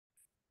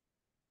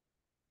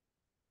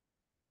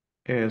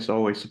It's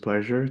always a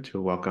pleasure to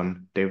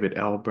welcome David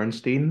L.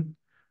 Bernstein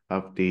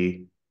of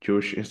the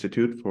Jewish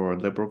Institute for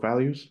Liberal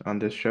Values on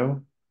this show.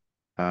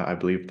 I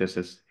believe this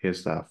is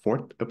his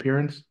fourth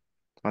appearance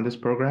on this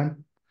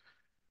program.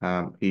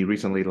 He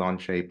recently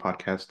launched a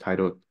podcast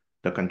titled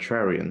The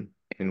Contrarian,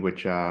 in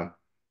which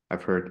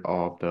I've heard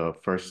all of the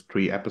first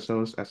three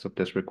episodes as of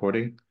this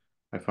recording.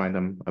 I find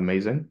them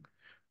amazing.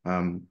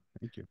 Um,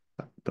 Thank you.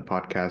 the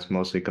podcast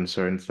mostly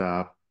concerns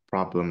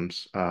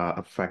problems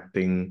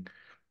affecting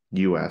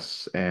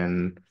US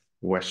and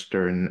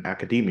Western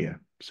academia.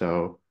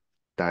 So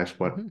that's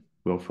what Mhm.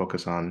 we'll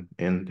focus on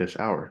in this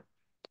hour.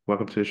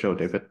 Welcome to the show,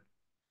 David.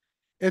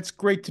 It's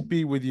great to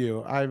be with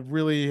you. I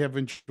really have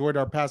enjoyed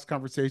our past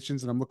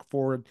conversations, and I'm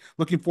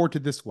looking forward to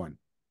this one.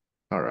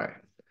 All right.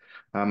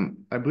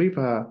 I believe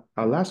our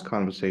last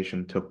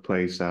conversation took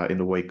place in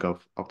the wake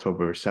of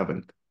October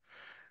 7th.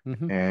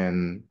 Mhm.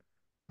 And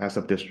as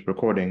of this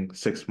recording,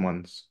 6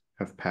 months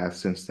have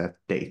passed since that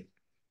date.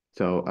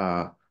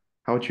 So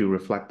how would you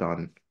reflect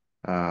on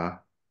uh,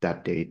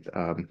 that date,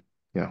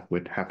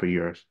 with half a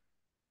year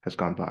has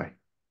gone by?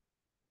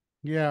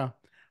 Yeah.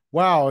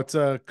 Wow, it's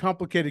a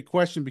complicated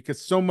question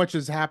because so much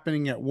is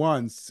happening at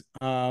once.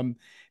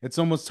 It's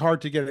almost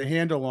hard to get a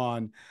handle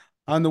on.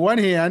 On the one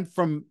hand,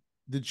 from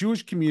the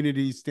Jewish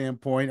community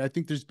standpoint, I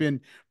think there's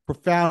been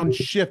profound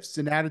shifts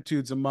in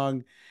attitudes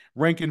among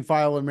rank and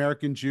file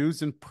American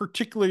Jews, and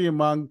particularly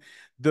among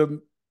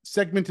the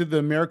segment of the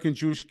American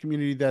Jewish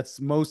community that's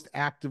most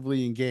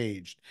actively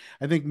engaged.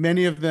 I think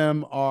many of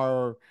them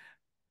are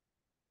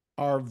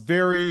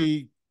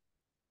very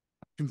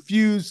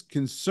confused,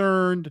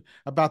 concerned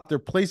about their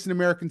place in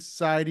American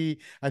society.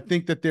 I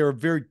think that they're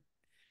very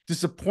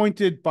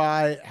disappointed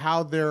by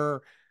how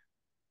their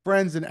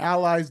friends and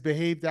allies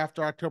behaved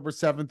after October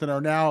 7th and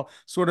are now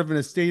sort of in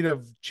a state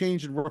of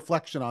change and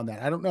reflection on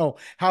that. I don't know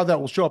how that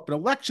will show up in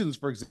elections,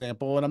 for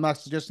example, and I'm not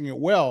suggesting it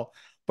will,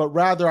 but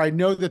rather I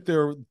know that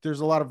there's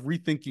a lot of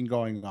rethinking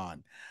going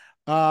on.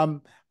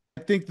 Um,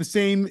 I think the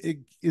same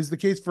is the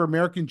case for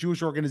American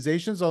Jewish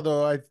organizations,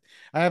 although I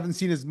haven't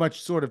seen as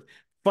much sort of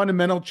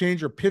fundamental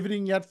change or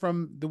pivoting yet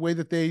from the way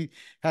that they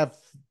have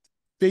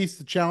faced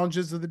the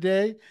challenges of the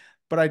day.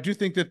 But I do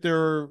think that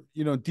they're,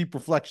 deep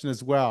reflection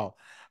as well.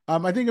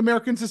 I think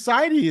American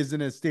society is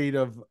in a state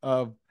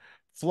of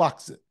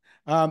flux.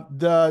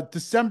 The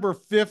December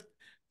 5th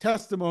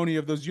testimony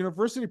of those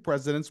university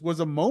presidents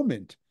was a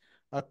moment,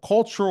 a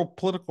cultural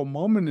political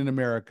moment in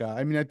America.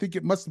 I mean, I think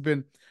it must have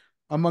been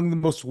among the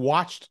most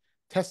watched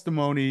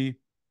testimony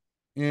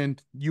in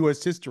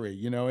U.S.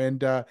 history,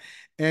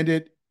 and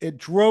it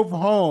drove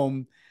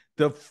home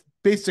the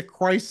basic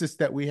crisis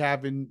that we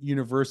have in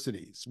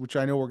universities, which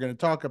I know we're going to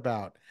talk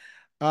about.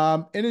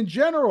 And in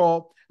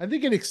general, I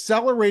think it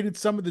accelerated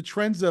some of the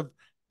trends of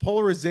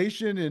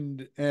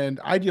polarization and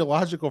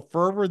ideological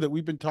fervor that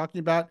we've been talking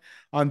about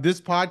on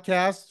this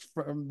podcast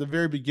from the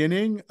very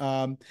beginning.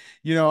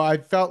 I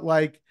felt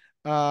like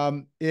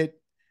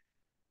it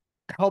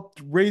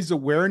helped raise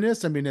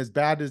awareness. I mean, as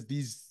bad as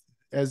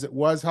it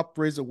was, helped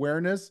raise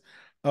awareness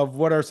of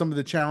what are some of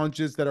the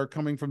challenges that are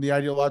coming from the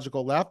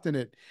ideological left, and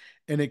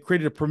it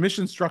created a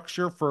permission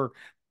structure for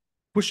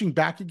pushing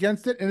back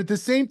against it. And at the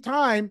same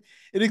time,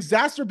 it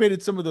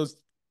exacerbated some of those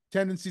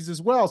tendencies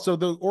as well. So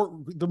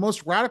the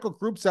most radical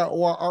groups that are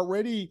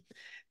already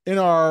in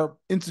our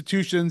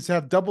institutions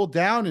have doubled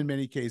down in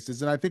many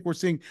cases. And I think we're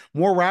seeing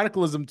more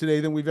radicalism today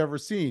than we've ever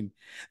seen.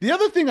 The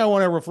other thing I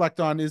want to reflect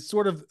on is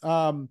sort of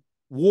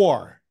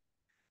war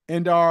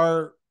and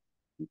our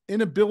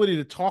inability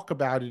to talk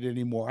about it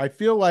anymore. I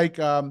feel like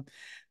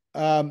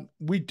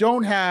we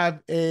don't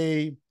have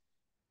a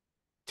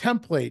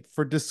template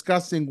for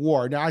discussing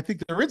war. Now, I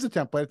think there is a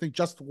template. I think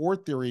just war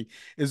theory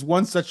is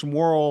one such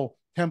moral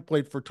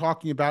template for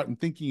talking about and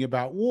thinking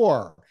about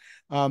war.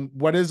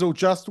 What is a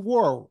just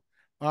war?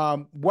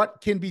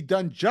 What can be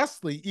done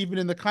justly, even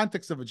in the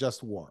context of a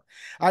just war?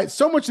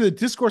 So much of the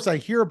discourse I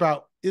hear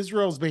about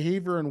Israel's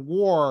behavior in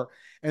war,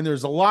 and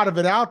there's a lot of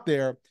it out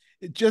there,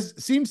 it just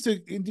seems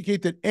to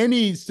indicate that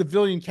any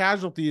civilian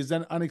casualty is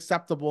then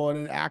unacceptable and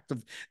an act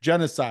of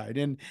genocide.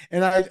 And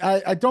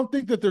I don't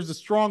think that there's a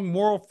strong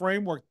moral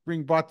framework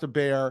being brought to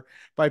bear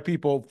by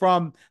people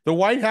from the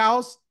White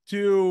House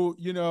to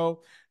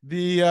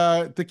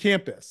the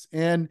campus.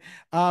 And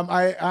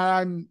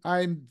I'm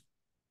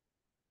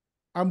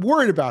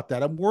worried about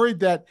that. I'm worried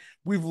that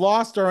we've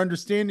lost our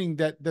understanding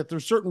that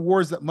there's certain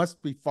wars that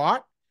must be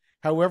fought,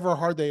 however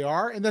hard they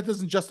are, and that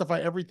doesn't justify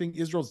everything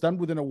Israel's done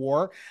within a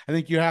war. I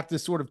think you have to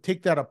sort of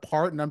take that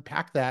apart and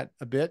unpack that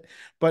a bit.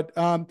 But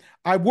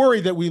I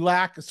worry that we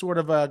lack sort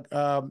of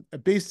a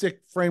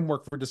basic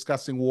framework for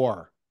discussing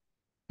war.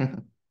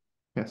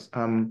 Yes.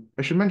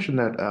 I should mention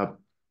that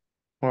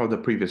one of the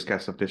previous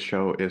guests of this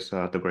show is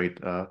the great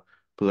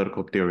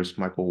political theorist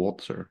Michael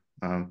Walzer.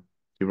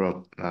 He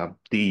wrote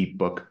the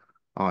book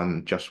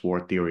on just war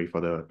theory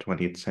for the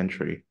 20th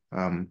century.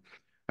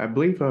 I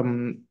believe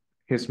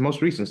his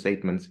most recent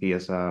statements he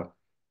has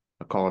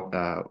called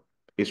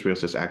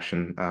Israel's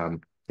action,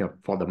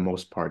 for the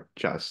most part,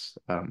 just.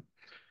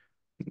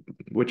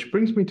 Which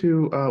brings me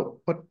to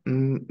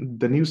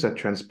the news that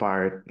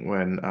transpired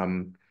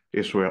when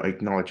Israel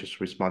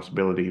acknowledges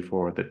responsibility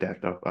for the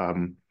death of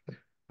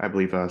I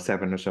believe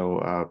seven or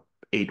so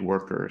aid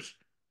workers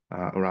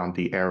around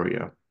the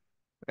area.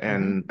 Mhm.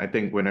 And I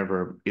think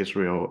whenever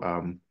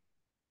Israel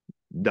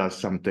does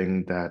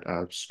something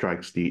that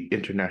strikes the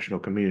international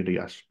community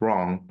as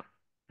wrong,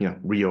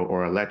 real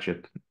or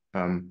alleged,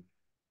 um,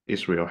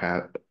 Israel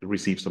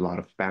receives a lot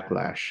of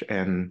backlash.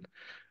 And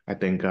I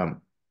think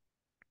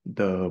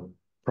the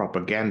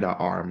propaganda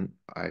arm,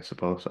 I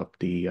suppose, of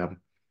the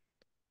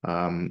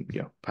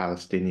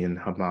Palestinian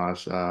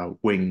Hamas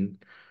wing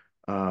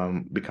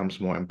becomes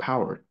more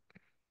empowered.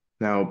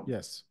 Now,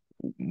 Yes.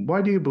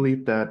 why do you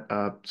believe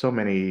that so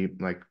many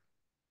like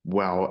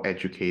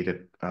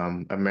well-educated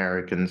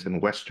Americans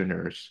and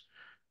Westerners,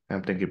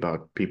 I'm thinking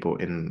about people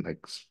in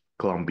like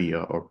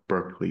Columbia or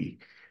Berkeley,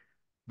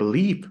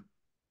 believe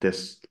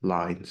this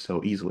line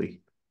so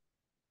easily?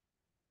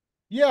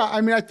 Yeah,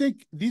 I mean, I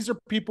think these are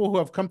people who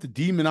have come to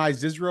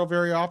demonize Israel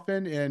very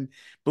often and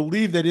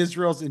believe that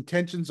Israel's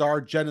intentions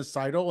are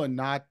genocidal and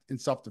not in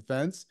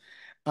self-defense.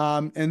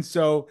 And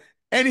so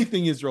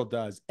anything Israel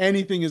does,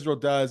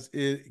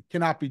 it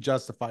cannot be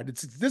justified.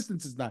 Its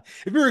existence is not.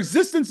 If your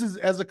existence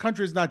as a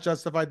country is not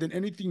justified, then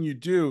anything you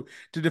do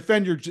to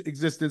defend your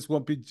existence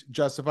won't be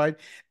justified.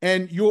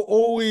 And you'll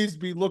always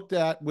be looked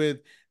at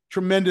with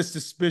tremendous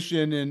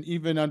suspicion and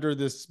even under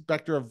the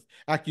specter of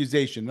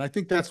accusation. And I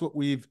think that's what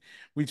we've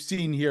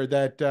seen here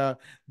that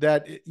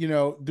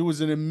there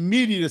was an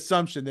immediate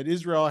assumption that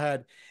Israel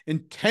had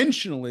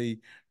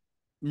intentionally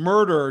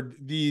murdered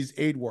these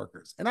aid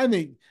workers. And I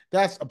think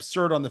that's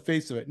absurd on the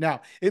face of it.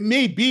 Now, it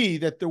may be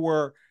that there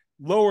were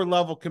lower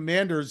level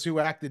commanders who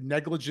acted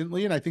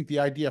negligently, and I think the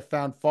IDF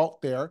found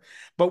fault there.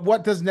 But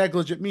what does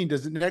negligent mean?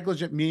 Does it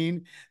negligent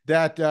mean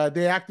that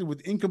they acted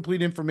with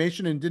incomplete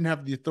information and didn't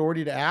have the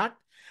authority to act?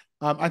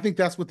 I think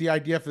that's what the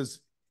IDF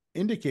is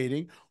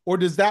indicating. Or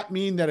does that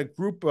mean that a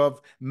group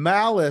of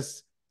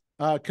malice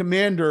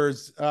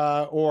commanders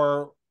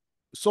or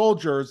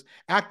soldiers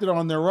acted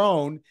on their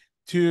own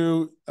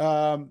to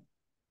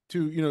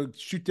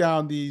shoot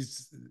down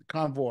these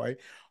convoy?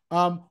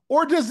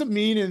 Or does it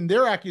mean in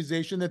their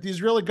accusation that the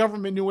Israeli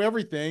government knew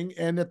everything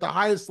and at the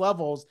highest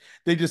levels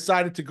they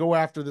decided to go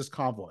after this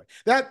convoy?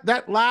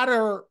 That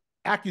latter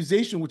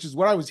accusation, which is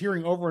what I was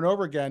hearing over and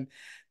over again,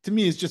 to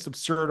me is just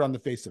absurd on the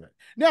face of it.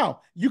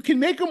 Now, you can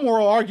make a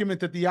moral argument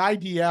that the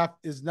IDF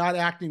is not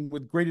acting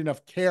with great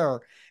enough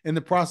care in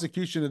the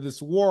prosecution of this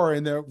war,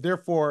 and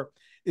therefore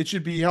it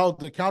should be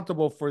held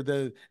accountable for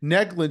the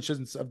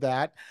negligence of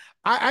that.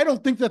 I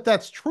don't think that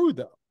that's true,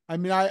 though. I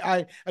mean,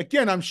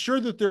 again, I'm sure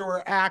that there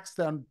were acts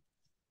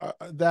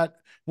that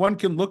one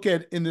can look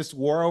at in this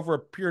war over a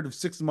period of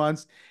 6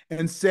 months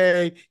and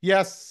say,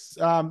 yes,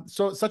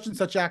 so such and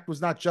such act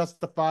was not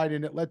justified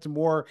and it led to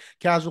more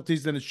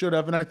casualties than it should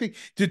have. And I think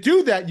to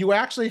do that, you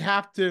actually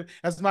have to,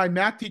 as my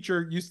math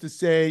teacher used to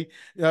say,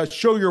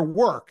 show your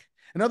work.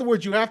 In other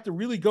words, you have to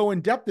really go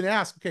in depth and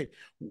ask, okay,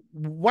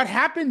 what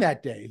happened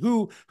that day?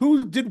 Who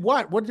did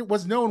what? What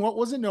was known? What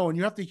wasn't known?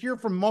 You have to hear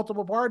from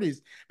multiple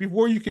parties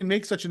before you can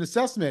make such an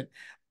assessment.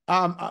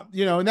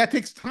 And that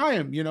takes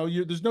time.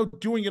 There's no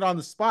doing it on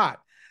the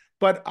spot.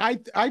 But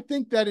I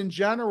think that in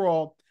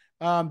general,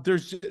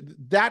 there's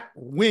that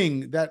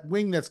wing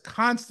that's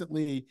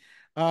constantly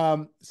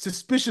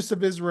suspicious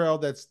of Israel,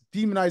 that's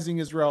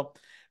demonizing Israel,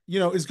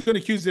 is going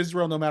to accuse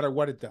Israel no matter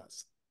what it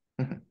does.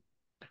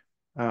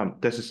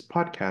 There's this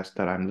podcast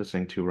that I'm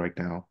listening to right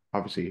now,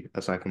 obviously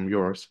aside from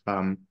yours,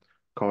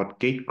 called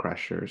Gate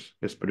Crashers.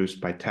 It's produced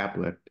by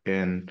Tablet,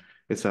 and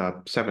it's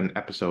a 7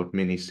 episode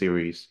mini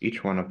series.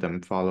 Each one of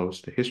them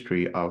follows the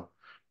history of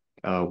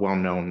a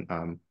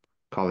well-known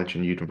college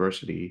and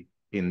university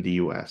in the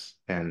US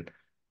and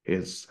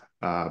its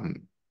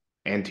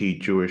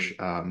anti-Jewish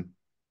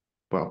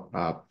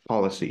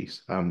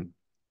policies.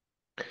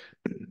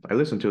 I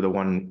listened to the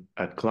one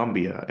at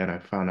Columbia, and I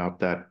found out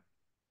that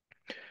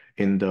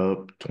in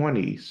the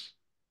 20s,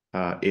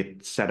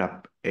 it set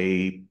up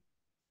a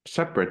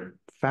separate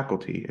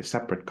faculty, a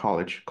separate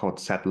college called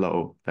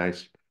Setlo that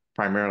is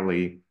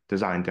primarily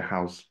designed to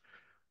house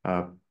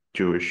uh,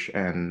 Jewish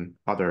and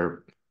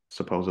other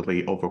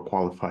supposedly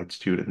overqualified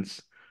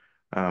students,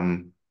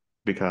 um,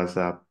 because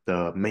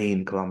the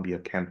main Columbia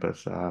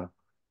campus would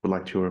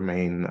like to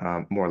remain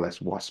more or less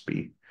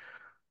WASPy.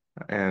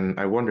 And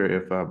I wonder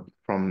if,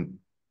 from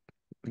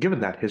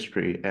given that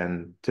history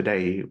and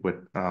today with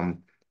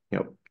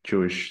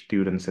Jewish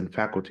students and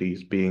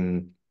faculties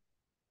being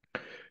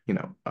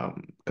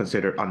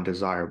considered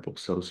undesirable,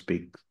 so to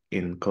speak,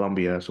 in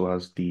Columbia as well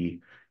as the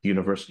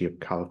University of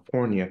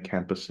California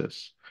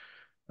campuses.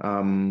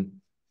 Um,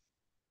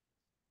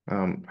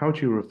 how would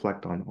you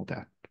reflect on all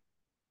that?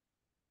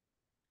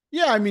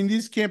 Yeah, I mean,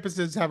 these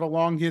campuses have a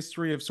long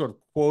history of sort of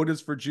quotas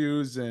for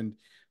Jews and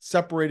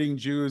separating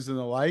Jews and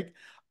the like.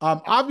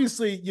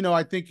 Obviously,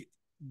 I think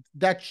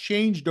that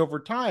changed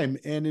over time.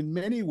 And in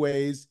many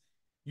ways,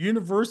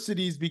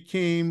 universities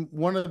became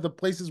one of the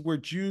places where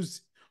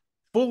Jews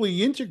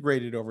fully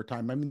integrated over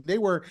time. I mean, they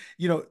were,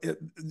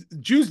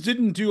 Jews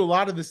didn't do a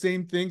lot of the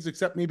same things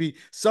except maybe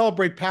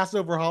celebrate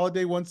Passover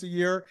holiday once a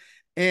year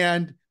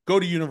and go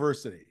to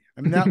university.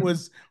 I mean, that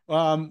was,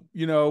 more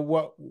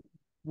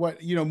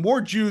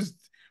Jews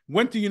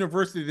went to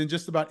university than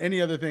just about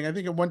any other thing. I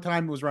think at one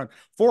time it was around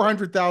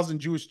 400,000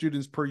 Jewish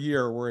students per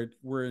year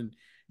were in,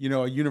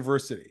 a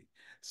university.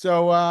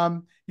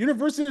 So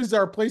universities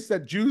are a place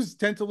that Jews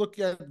tend to look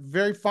at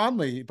very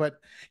fondly, but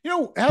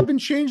have been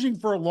changing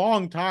for a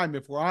long time.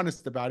 If we're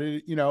honest about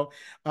it,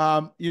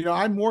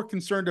 I'm more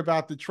concerned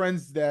about the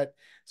trends that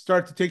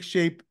start to take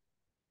shape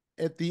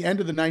at the end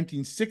of the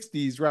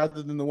 1960s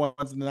rather than the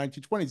ones in the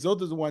 1920s.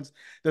 Those are the ones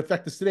that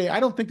affect us today. I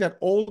don't think that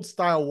old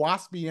style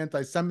waspy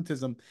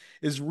anti-Semitism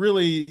is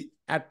really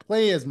at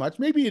play as much.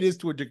 Maybe it is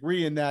to a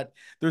degree in that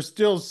there's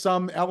still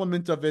some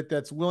element of it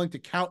that's willing to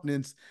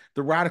countenance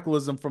the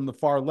radicalism from the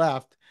far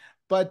left.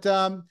 But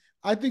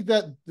I think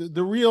that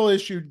the real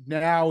issue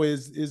now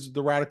is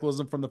the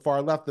radicalism from the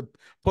far left, the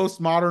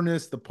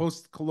postmodernist, the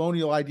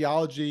post-colonial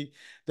ideology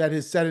that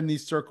is set in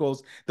these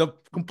circles, the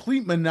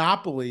complete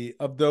monopoly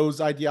of those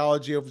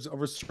ideology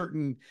over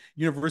certain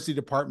university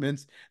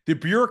departments, the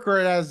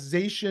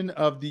bureaucratization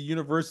of the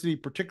university,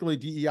 particularly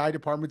DEI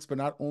departments, but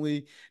not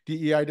only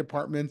DEI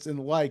departments and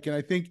the like. And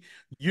I think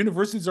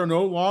universities are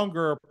no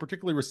longer a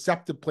particularly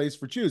receptive place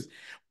for Jews.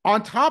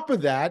 On top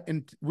of that,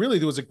 and really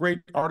there was a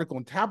great article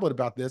in Tablet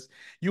about this,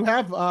 you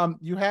have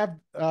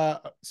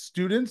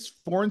students,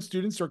 foreign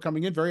students who are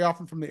coming in very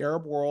often from the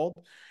Arab world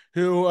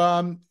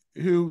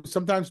who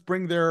sometimes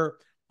bring their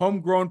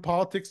homegrown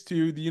politics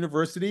to the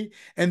university,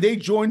 and they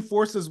join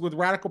forces with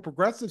radical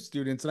progressive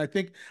students. And I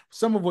think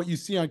some of what you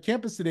see on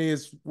campus today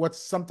is what's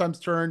sometimes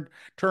termed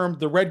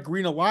the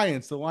Red-Green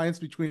Alliance, the alliance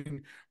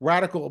between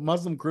radical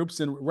Muslim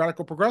groups and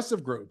radical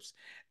progressive groups.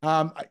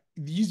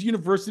 These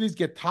universities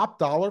get top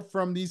dollar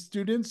from these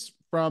students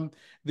from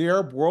the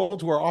Arab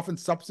world who are often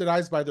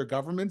subsidized by their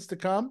governments to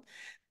come.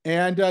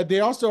 And they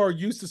also are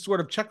used to sort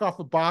of check off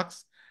a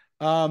box,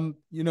 a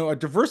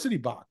diversity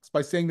box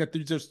by saying that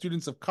these are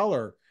students of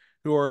color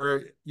who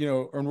are,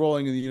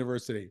 enrolling in the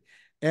university.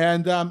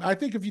 And I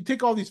think if you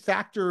take all these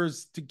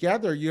factors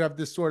together, you have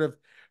this sort of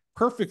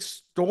perfect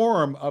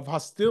storm of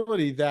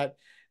hostility that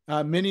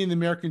many in the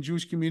American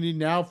Jewish community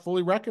now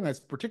fully recognize,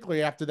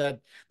 particularly after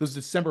those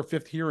December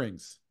 5th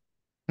hearings.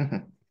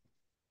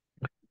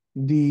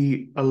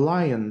 The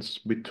alliance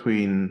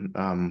between,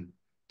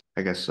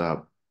 I guess,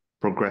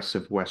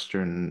 progressive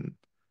Western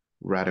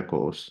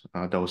radicals,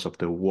 those of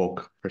the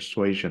woke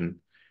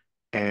persuasion,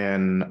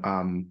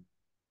 and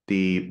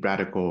the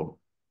radical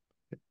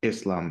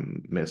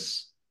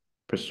Islamist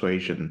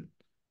persuasion,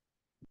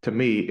 to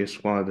me,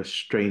 is one of the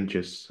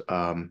strangest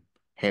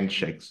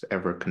handshakes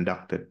ever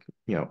conducted.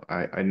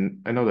 I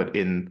know that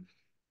in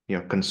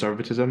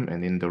conservatism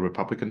and in the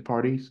Republican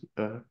parties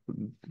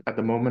at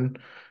the moment,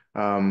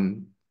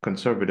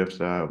 conservatives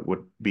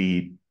would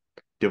be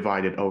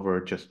divided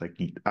over just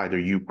like either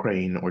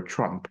Ukraine or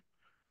Trump.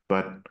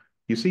 But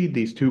you see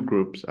these two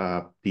groups,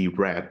 the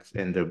Reds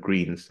and the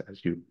Greens,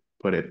 as you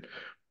put it,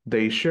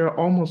 they share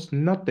almost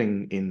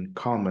nothing in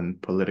common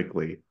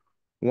politically.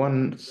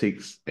 One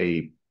seeks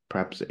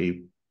perhaps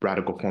a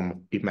radical form of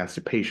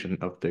emancipation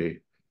of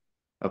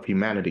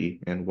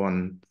humanity, and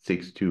one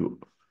seeks to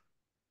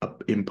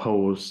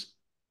impose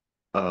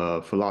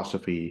a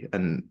philosophy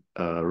and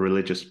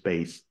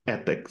religious-based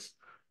ethics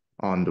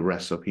on the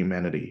rest of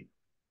humanity.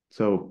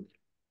 So,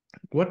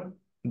 what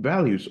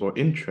values or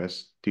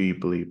interests do you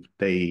believe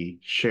they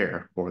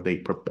share or they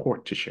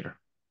purport to share?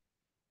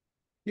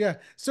 Yeah.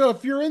 So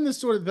if you're in this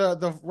sort of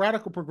the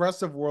radical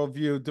progressive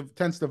worldview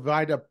tends to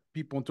divide up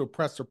people into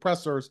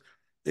oppressors.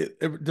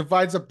 It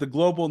divides up the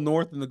global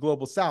north and the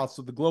global south.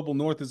 So the global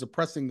north is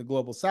oppressing the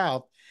global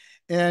south.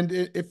 And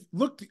if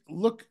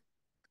look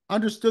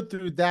understood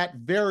through that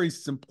very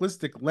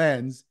simplistic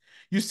lens,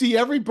 you see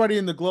everybody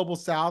in the global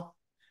south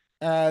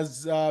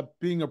as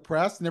being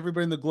oppressed and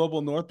everybody in the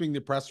global north being the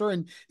oppressor.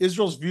 And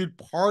Israel's viewed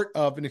part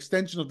of an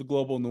extension of the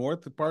global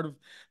north, part of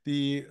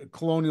the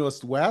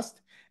colonialist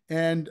West.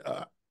 And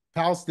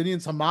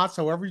Palestinians, Hamas,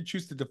 however you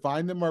choose to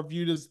define them, are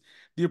viewed as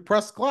the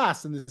oppressed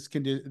class in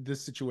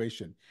this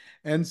situation.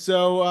 And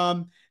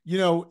so,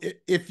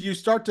 if you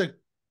start to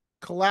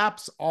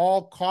collapse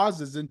all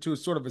causes into a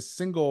sort of a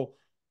single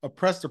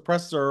oppressed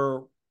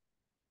oppressor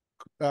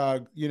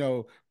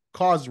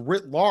cause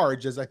writ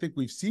large, as I think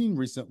we've seen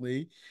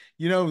recently,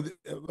 we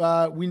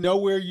know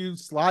where you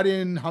slot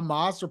in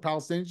Hamas or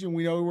Palestinians, and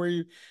we know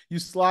where you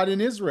slot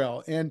in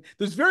Israel. And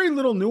there's very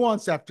little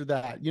nuance after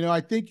that.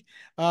 I think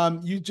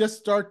you just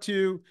start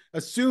to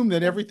assume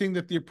that everything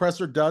that the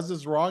oppressor does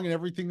is wrong and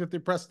everything that the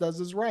oppressed does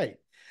is right.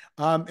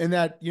 And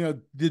that,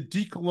 the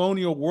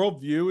decolonial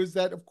worldview is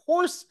that, of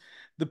course,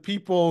 the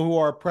people who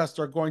are oppressed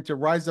are going to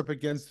rise up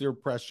against their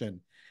oppression.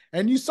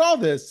 And you saw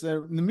this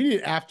in the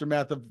immediate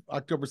aftermath of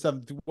October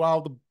 7th.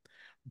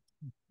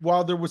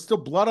 While there was still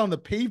blood on the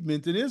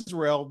pavement in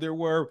Israel, there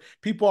were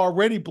people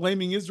already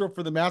blaming Israel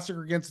for the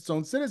massacre against its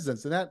own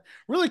citizens. And that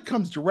really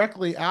comes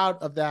directly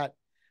out of that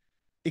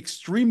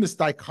extremist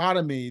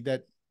dichotomy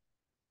that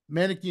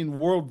Manichean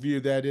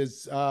worldview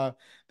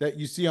that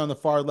you see on the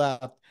far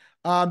left.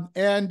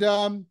 And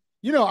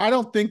I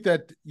don't think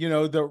that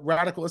the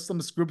radical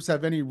Islamist groups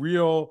have any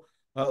real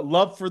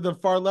love for the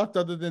far left,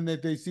 other than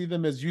that they see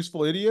them as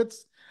useful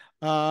idiots.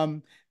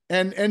 Um,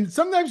 and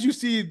sometimes you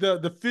see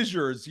the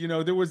fissures.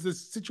 There was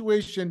this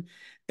situation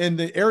in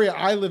the area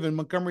I live in,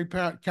 Montgomery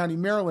County,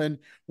 Maryland,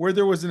 where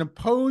there was an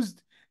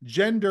imposed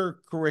gender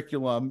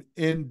curriculum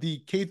in the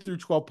K through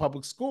 12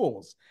 public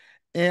schools.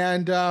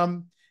 And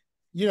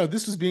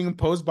this was being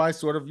imposed by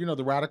sort of,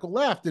 the radical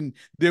left. And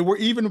they were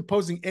even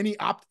imposing any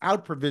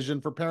opt-out provision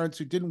for parents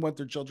who didn't want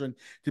their children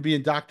to be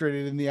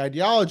indoctrinated in the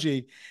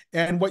ideology.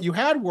 And what you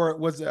had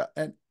was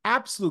an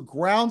absolute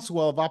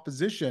groundswell of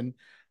opposition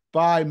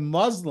by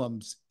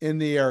Muslims in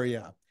the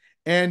area.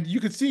 And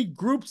you could see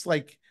groups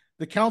like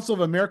the Council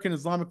of American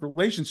Islamic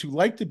Relations, who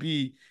like to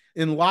be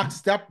in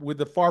lockstep with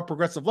the far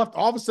progressive left,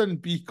 all of a sudden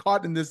be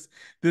caught in this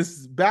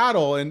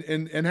battle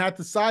and had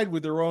to side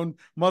with their own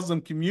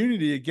Muslim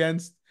community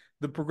against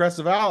the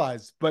progressive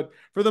allies. But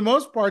for the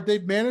most part,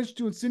 they've managed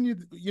to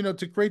insinuate,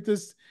 to create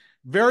this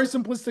very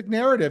simplistic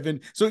narrative.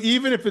 And so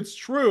even if it's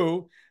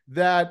true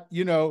that,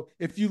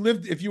 if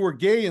you were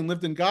gay and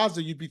lived in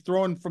Gaza, you'd be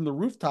thrown from the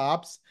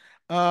rooftops.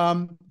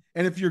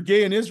 And if you're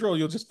gay in Israel,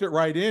 you'll just fit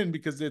right in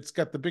because it's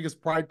got the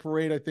biggest pride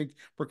parade, I think,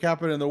 per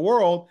capita in the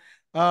world.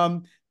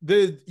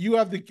 You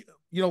have the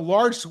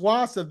large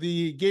swaths of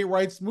the gay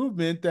rights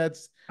movement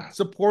that's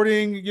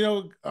supporting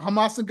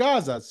Hamas in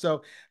Gaza.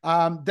 So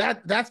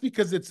that's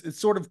because it's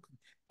sort of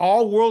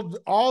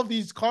all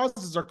these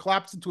causes are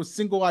collapsed into a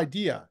single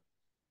idea.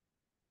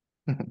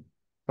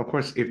 Of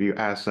course, if you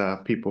ask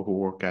people who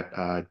work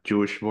at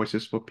Jewish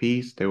Voices for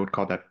Peace, they would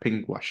call that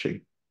pink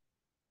washing.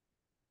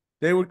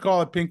 They would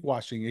call it pink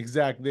washing.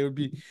 Exactly. They would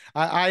be.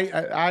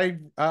 I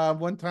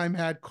one time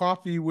had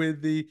coffee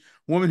with the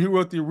woman who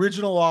wrote the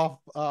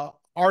original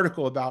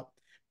article about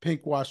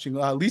pink washing.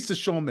 Lisa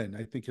Schulman,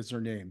 I think is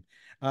her name.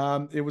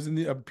 It was in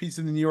a piece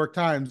in the New York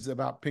Times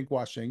about pink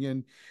washing,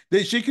 and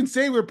she can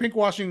say we're pink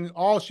washing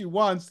all she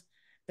wants,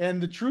 and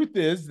the truth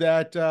is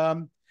that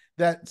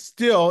that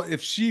still,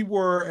 if she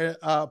were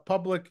a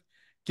public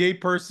gay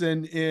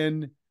person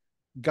in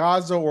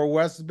Gaza or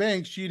West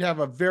Bank, she'd have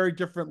a very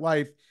different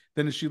life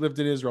than if she lived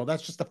in Israel.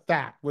 That's just a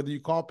fact, whether you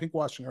call it pink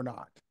washing or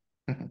not.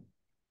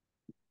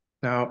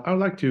 Now, I would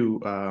like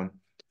to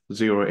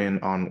zero in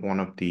on one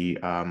of the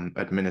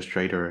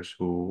administrators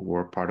who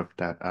were part of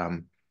that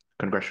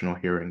congressional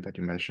hearing that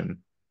you mentioned.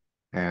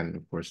 And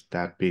of course,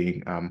 that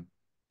being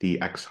the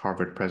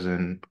ex-Harvard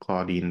president,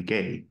 Claudine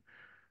Gay.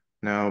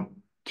 Now,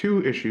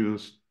 two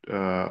issues,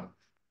 I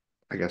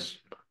guess,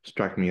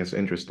 strike me as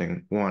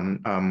interesting.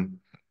 One,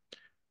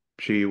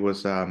 she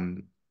was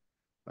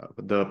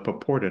the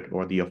purported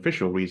or the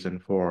official reason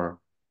for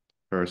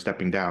her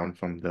stepping down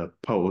from the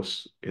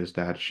post is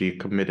that she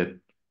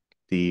committed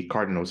the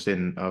cardinal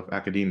sin of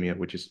academia,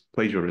 which is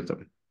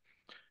plagiarism.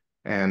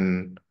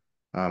 And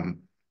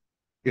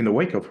in the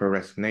wake of her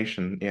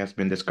resignation, it has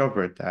been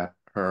discovered that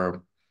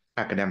her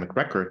academic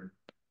record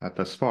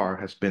thus far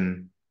has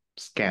been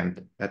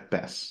scant at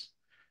best.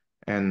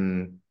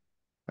 And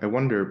I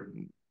wonder,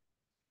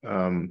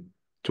 to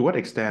what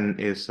extent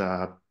is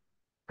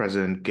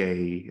President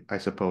Gay, I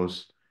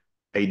suppose,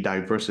 a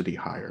diversity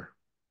hire?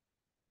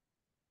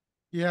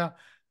 Yeah.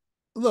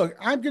 Look,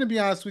 I'm going to be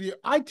honest with you.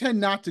 I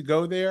tend not to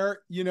go there.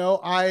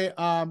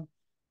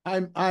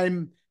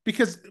 I'm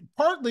because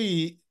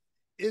partly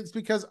it's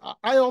because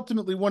I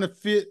ultimately want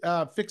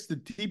to fix the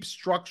deep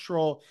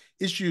structural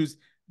issues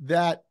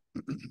that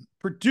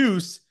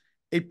produce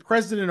a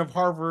president of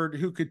Harvard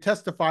who could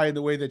testify in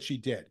the way that she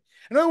did.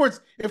 In other words,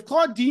 if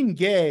Claudine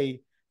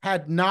Gay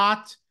had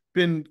not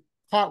been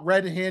caught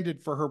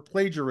red-handed for her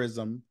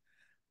plagiarism,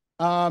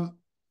 um,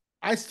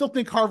 I still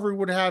think Harvard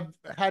would have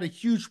had a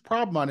huge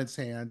problem on its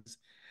hands.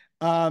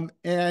 And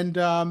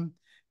the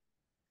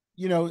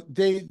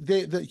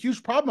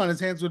huge problem on its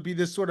hands would be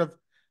this sort of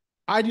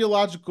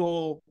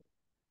ideological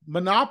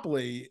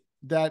monopoly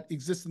that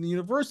exists in the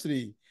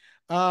university.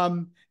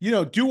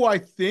 Do I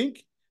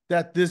think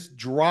that this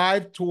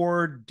drive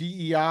toward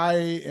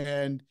DEI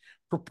and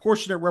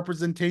proportionate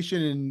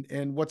representation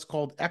and what's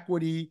called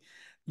equity,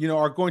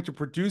 are going to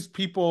produce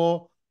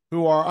people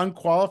who are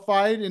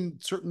unqualified in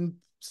certain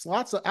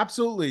slots?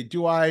 Absolutely.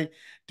 I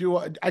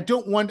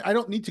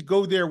don't need to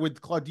go there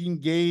with Claudine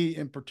Gay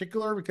in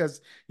particular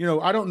because,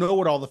 I don't know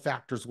what all the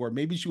factors were.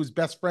 Maybe she was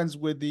best friends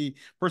with the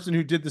person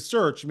who did the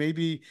search.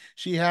 Maybe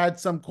she had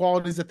some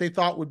qualities that they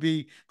thought would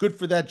be good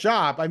for that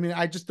job. I mean,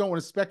 I just don't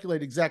want to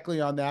speculate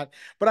exactly on that.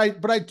 But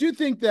I do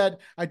think that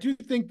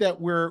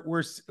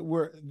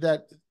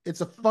that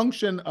it's a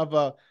function of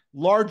a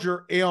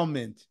larger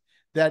ailment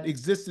that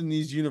exists in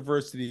these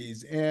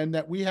universities, and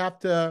that we have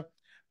to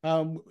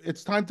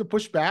it's time to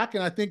push back.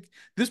 And I think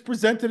this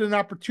presented an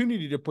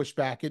opportunity to push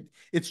back.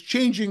 It's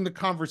changing the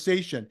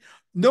conversation.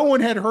 No one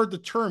had heard the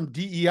term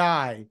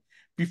DEI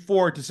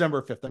before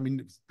December 5th. I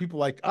mean, people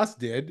like us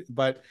did,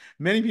 but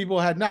many people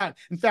had not.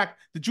 In fact,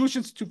 the Jewish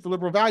Institute for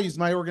Liberal Values,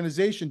 my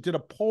organization, did a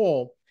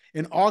poll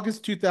in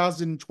August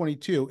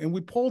 2022, and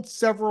we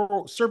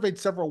surveyed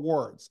several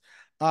words: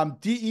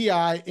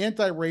 DEI,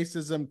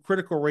 anti-racism,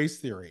 critical race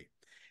theory,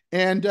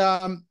 and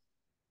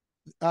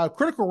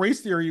critical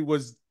race theory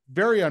was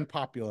very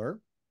unpopular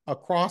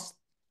across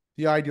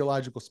the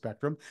ideological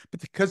spectrum,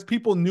 but because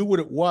people knew what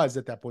it was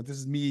at that point, this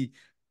is me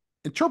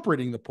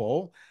interpreting the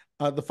poll,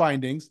 the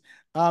findings.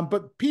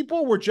 But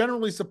people were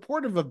generally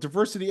supportive of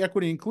diversity,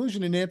 equity,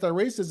 inclusion, and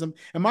anti-racism.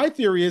 And my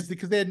theory is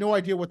because they had no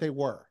idea what they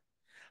were.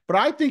 But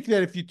I think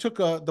that if you took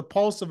the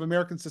pulse of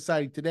American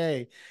society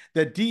today,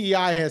 that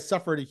DEI has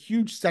suffered a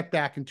huge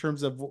setback in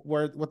terms of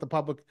what the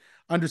public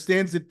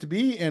understands it to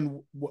be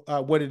and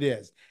what it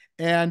is.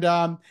 And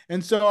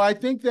so I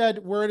think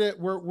that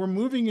we're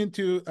moving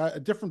into a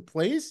different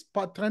place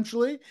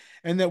potentially,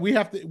 and that we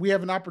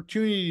have an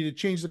opportunity to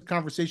change the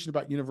conversation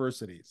about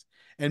universities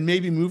and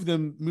maybe move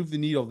the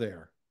needle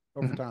there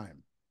over Mhm.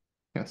 time.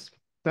 Yes,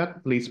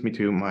 that leads me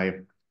to my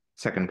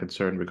second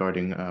concern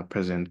regarding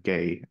President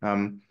Gay.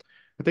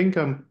 I think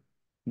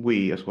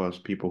we, as well as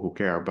people who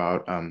care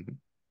about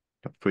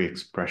free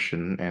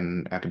expression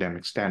and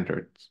academic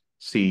standards,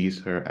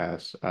 sees her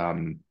as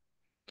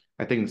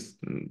I think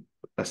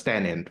a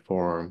stand-in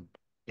for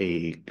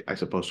I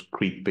suppose,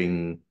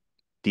 creeping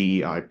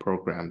DEI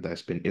program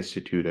that's been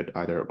instituted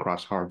either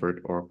across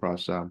Harvard or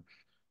across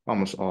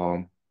almost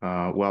all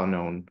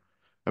well-known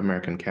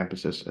American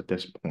campuses at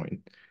this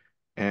point.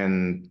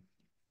 And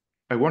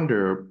I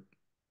wonder,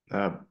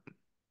 uh,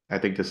 I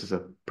think this is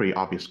a pretty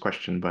obvious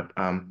question, but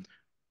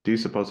do you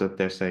suppose that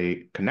there's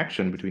a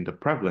connection between the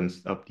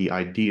prevalence of the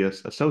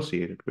ideas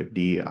associated with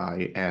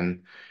DEI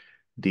and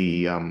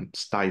the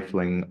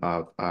stifling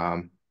of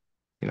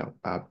you know,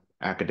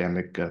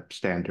 academic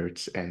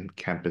standards and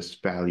campus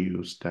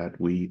values that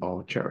we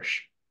all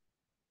cherish?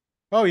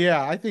 Oh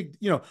yeah, I think,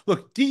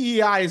 look,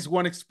 DEI is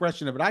one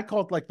expression of it. I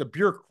call it like the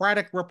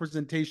bureaucratic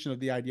representation of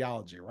the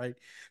ideology, right?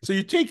 So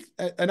you take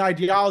an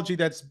ideology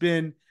that's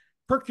been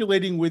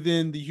percolating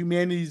within the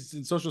humanities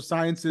and social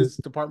sciences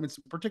departments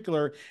in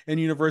particular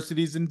and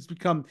universities, and it's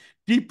become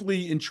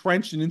deeply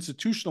entrenched and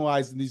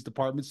institutionalized in these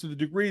departments to the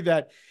degree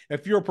that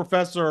if you're a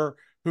professor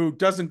who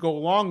doesn't go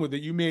along with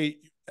it, you're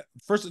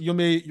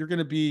going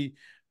to be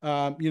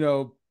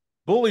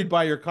bullied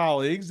by your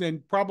colleagues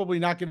and probably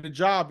not get a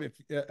job if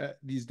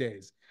these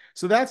days.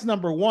 So that's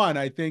number one,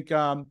 I think.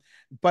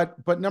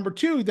 But number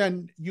two,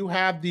 then you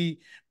have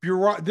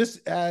this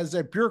as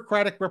a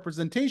bureaucratic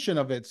representation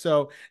of it.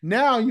 So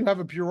now you have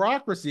a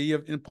bureaucracy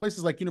in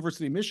places like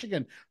University of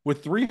Michigan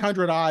with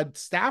 300 odd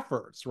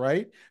staffers,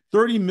 right?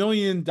 $30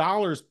 million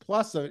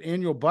plus of an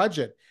annual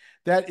budget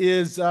that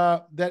is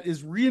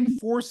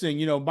reinforcing,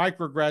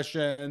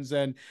 microaggressions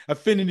and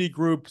affinity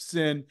groups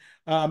and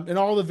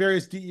all the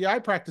various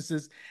DEI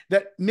practices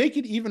that make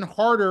it even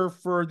harder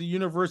for the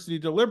university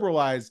to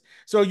liberalize.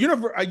 So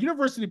a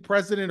university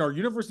president or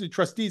university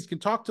trustees can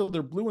talk till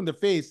they're blue in the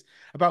face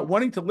about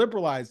wanting to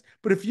liberalize,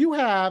 but if you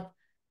have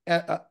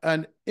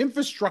an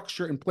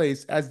infrastructure in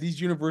place, as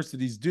these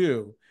universities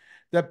do,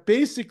 that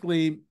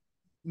basically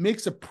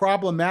makes it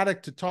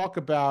problematic to talk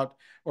about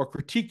or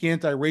critique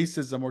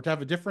anti-racism or to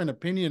have a different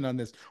opinion on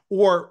this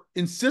or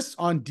insist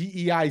on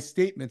DEI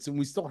statements, and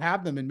we still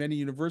have them in many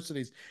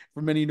universities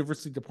for many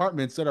university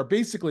departments that are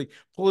basically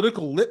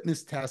political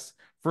litmus tests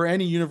for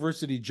any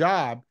university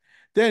job,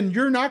 then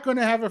you're not going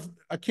to have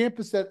a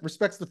campus that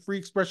respects the free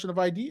expression of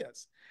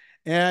ideas.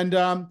 And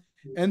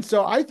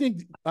so I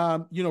think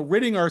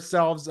ridding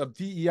ourselves of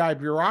DEI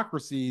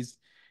bureaucracies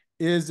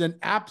is an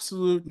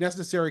absolute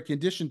necessary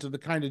condition to the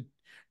kind of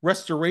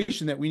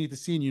restoration that we need to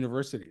see in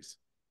universities.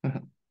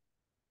 Mhm.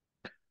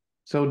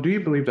 So, do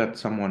you believe that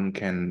someone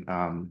can,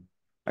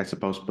 I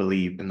suppose,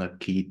 believe in the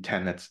key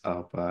tenets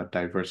of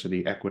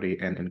diversity, equity,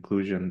 and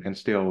inclusion and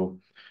still,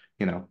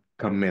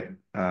 commit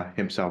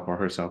himself or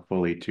herself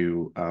fully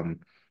to,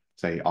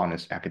 say,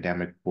 honest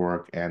academic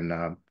work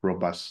and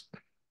robust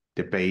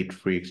debate,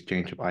 free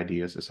exchange of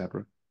ideas,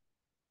 etc.?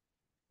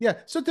 Yeah,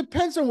 so it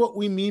depends on what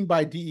we mean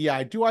by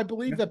DEI. Do I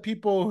believe Yeah. that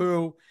people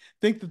who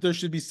think that there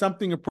should be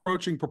something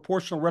approaching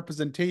proportional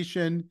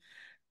representation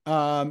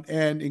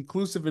and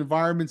inclusive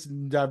environments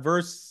and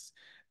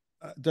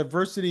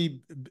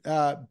diversity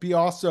be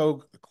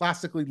also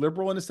classically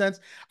liberal in a sense?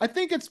 I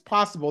think it's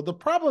possible. The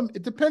problem,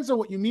 it depends on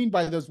what you mean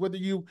by those, whether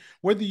you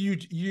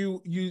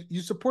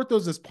support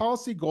those as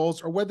policy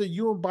goals or whether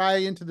you buy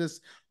into this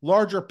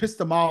larger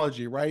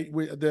epistemology, right?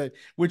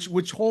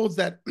 Which holds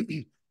that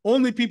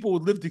only people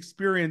with lived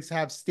experience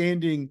have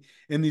standing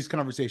in these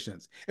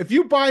conversations. If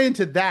you buy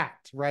into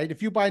that, right?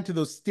 If you buy into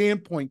those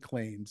standpoint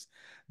claims,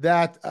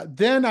 that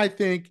then I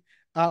think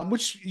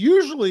which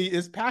usually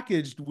is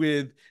packaged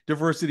with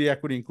diversity,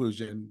 equity,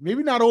 inclusion.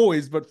 Maybe not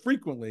always, but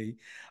frequently.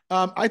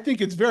 I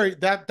think it's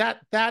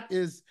that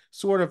is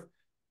sort of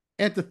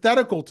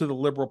antithetical to the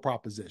liberal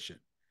proposition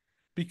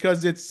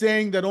because it's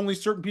saying that only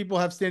certain people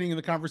have standing in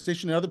the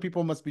conversation and other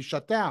people must be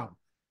shut down.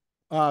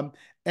 Um,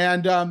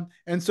 and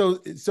so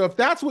if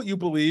that's what you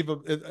believe,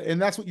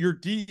 and that's what your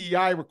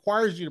DEI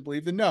requires you to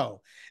believe, then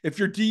no. If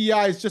your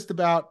DEI is just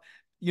about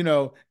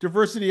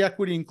diversity,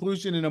 equity,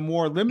 inclusion in a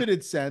more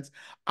limited sense,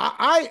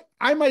 I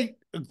might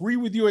agree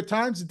with you at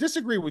times and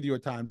disagree with you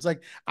at times.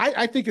 Like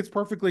I think it's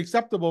perfectly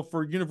acceptable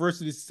for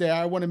universities to say,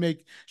 I want to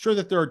make sure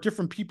that there are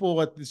different people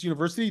at this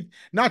university,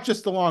 not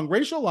just along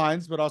racial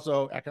lines, but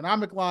also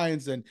economic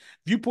lines and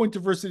viewpoint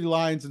diversity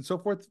lines and so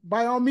forth,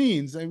 by all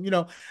means. And,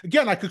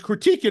 again, I could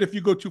critique it if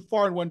you go too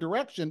far in one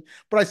direction,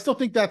 but I still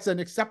think that's an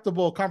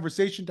acceptable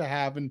conversation to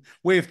have and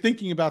way of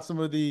thinking about some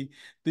of the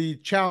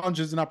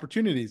challenges and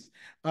opportunities.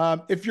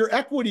 If your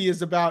equity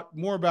is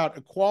more about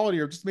equality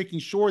or just making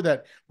sure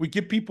that we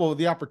give people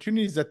the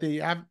opportunities that they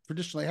have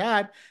traditionally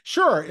had,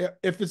 sure.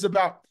 If it's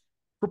about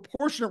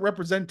proportionate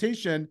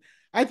representation,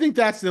 I think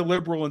that's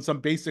illiberal in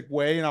some basic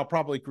way, and I'll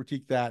probably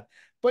critique that.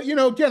 But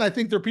again, I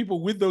think there are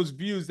people with those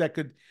views that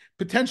could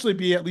potentially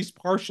be at least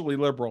partially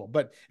liberal.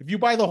 But if you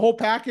buy the whole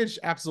package,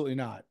 absolutely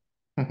not.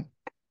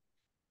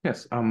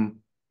 Yes,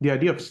 the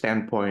idea of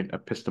standpoint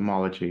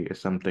epistemology is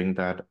something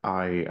that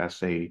I,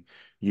 as a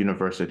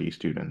university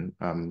student,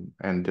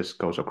 and this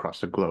goes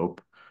across the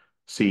globe,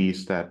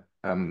 sees that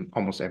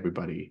almost every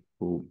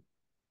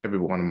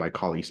one of my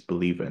colleagues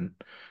believe in.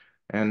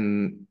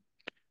 And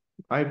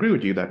I agree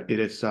with you that it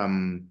is a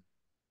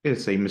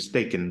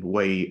mistaken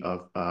way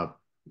of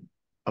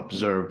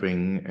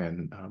observing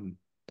and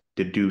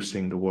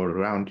deducing the world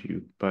around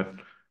you. But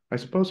I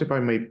suppose if I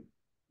may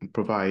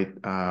provide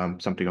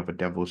something of a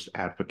devil's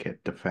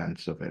advocate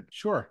defense of it,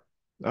 Sure.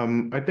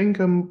 I think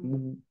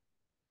the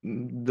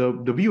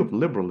view of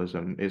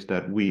liberalism is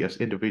that we as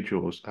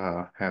individuals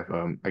have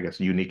I guess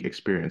unique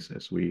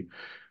experiences. We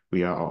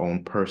are our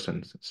own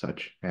persons and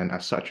such, and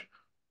as such,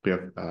 we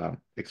have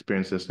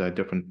experiences that are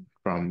different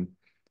from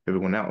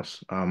everyone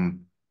else.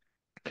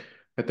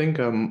 I think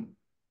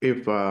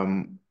if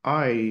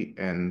I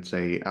and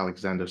say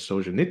Alexander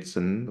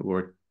Solzhenitsyn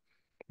were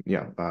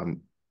yeah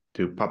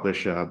to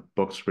publish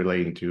books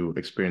relating to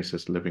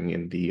experiences living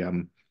in the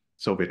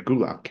Soviet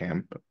Gulag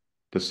camp,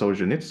 the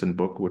Solzhenitsyn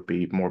book would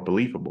be more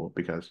believable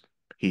because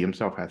he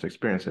himself has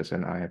experiences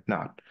and I have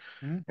not.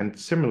 Mhm. And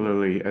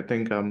similarly, I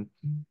think um,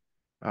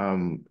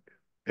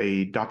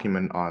 a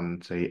document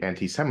on, say,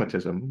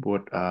 anti-Semitism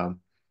would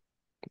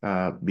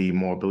be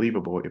more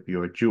believable if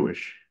you're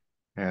Jewish.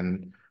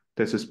 And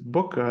there's this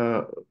book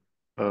uh,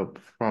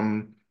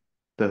 from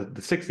the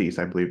 60s,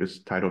 I believe,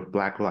 it's titled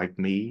Black Like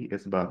Me.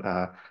 It's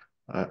about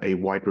a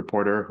white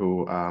reporter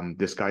who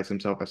disguised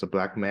himself as a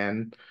black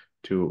man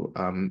to,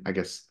 I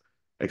guess,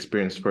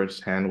 experience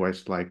firsthand what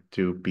it's like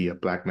to be a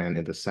black man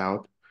in the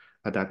South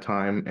at that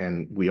time.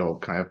 And we all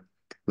kind of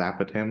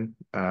laugh at him,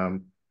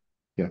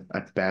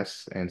 at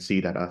best, and see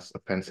that as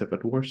offensive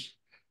at worst.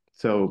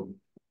 So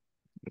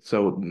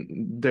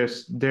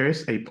there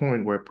is a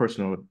point where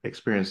personal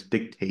experience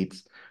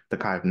dictates the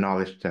kind of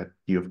knowledge that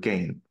you have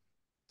gained.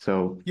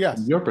 So from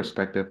Yes. your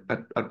perspective,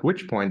 at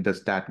which point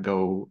does that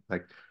go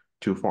like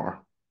too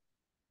far?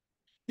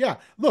 Yeah.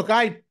 Look,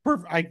 I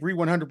agree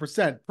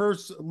 100%.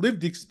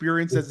 Lived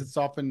experience, as it's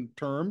often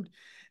termed,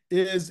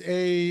 is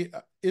a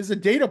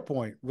data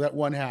point that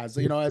one has.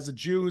 As a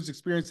Jew who's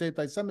experienced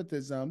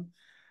anti-Semitism,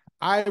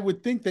 I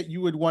would think that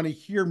you would want to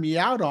hear me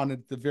out on it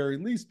at the very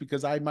least,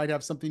 because I might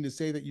have something to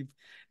say that you've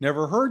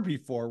never heard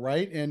before,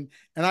 right? And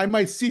I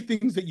might see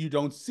things that you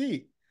don't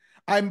see.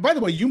 By the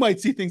way, you might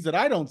see things that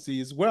I don't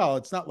see as well.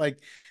 It's not like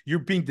you're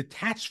being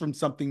detached from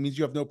something means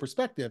you have no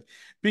perspective.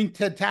 Being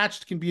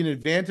detached can be an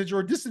advantage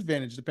or a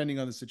disadvantage depending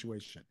on the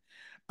situation.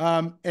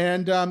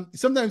 And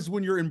sometimes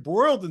when you're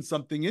embroiled in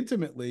something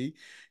intimately,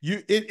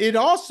 it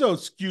also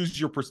skews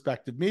your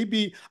perspective.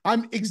 Maybe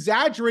I'm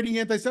exaggerating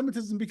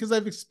anti-Semitism because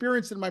I've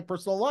experienced it in my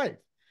personal life.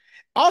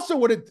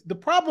 Also, the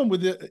problem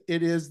with it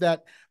is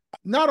that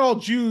not all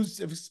Jews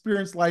have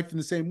experienced life in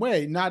the same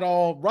way. Not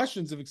all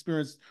Russians have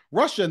experienced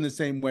Russia in the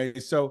same way.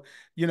 So,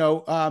 you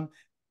know, um,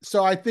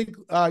 so I think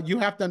you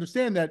have to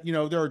understand that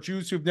there are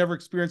Jews who've never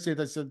experienced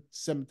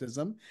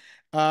anti-Semitism,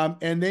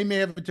 and they may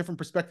have a different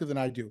perspective than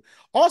I do.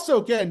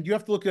 Also, again, you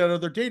have to look at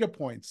other data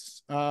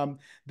points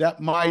that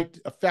might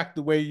affect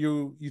the way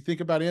you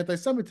think about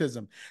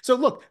anti-Semitism. So,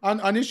 look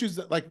on issues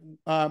that like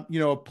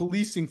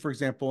policing, for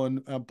example,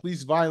 and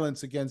police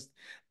violence against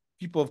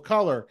people of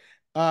color.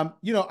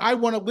 I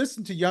want to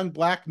listen to young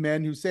black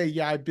men who say,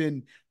 yeah, I've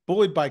been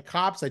bullied by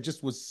cops. I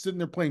just was sitting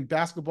there playing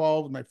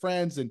basketball with my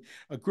friends, and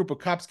a group of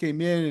cops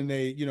came in and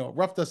they,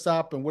 roughed us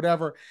up and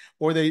whatever,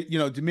 or they,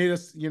 made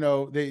us,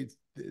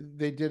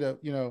 they did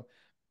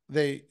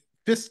they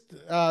fist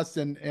us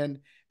and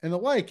the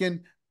like.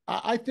 And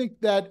I think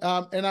that,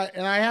 and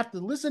I have to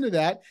listen to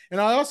that. And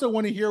I also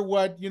want to hear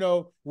what,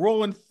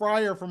 Roland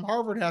Fryer from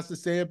Harvard has to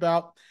say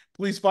about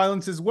police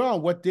violence as well.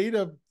 What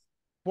data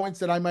points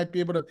that I might be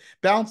able to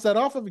bounce that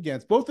off of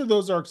against. Both of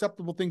those are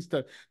acceptable things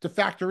to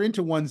factor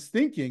into one's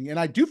thinking, and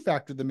I do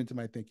factor them into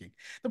my thinking.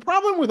 The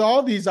problem with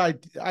all these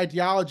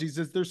ideologies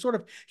is they're sort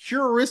of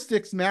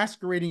heuristics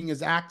masquerading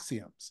as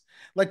axioms.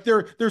 Like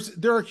there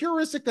are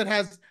heuristic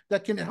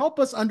that can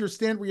help us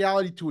understand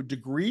reality to a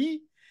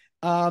degree,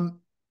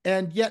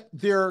 and yet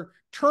they're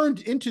turned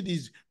into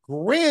these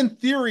grand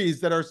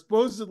theories that are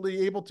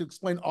supposedly able to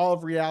explain all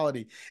of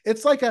reality.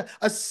 It's like a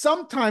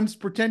sometimes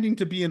pretending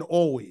to be an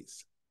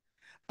always.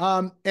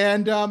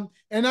 And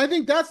I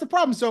think that's the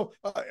problem. So,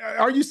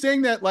 are you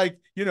saying that, like,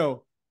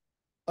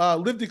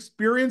 lived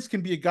experience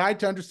can be a guide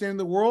to understanding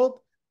the world?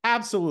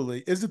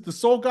 Absolutely. Is it the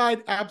sole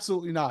guide?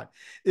 Absolutely not.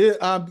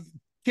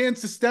 Can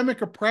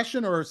systemic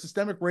oppression or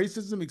systemic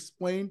racism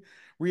explain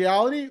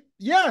reality?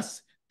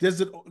 Yes. Does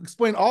it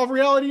explain all of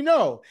reality?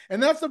 No.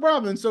 And that's the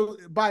problem. And so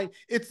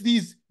it's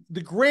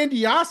the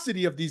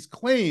grandiosity of these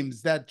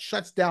claims that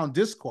shuts down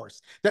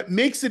discourse, that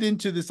makes it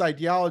into this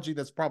ideology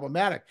that's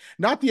problematic,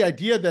 not the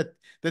idea that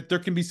there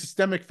can be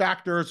systemic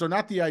factors, or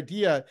not the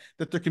idea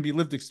that there can be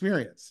lived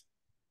experience.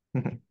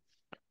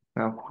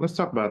 Now, let's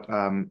talk about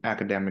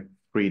academic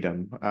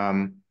freedom.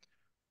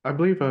 I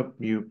believe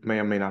you may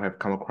or may not have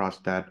come across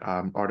that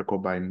article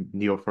by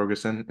Neil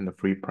Ferguson in the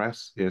Free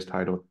Press. It is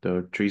titled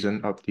 "The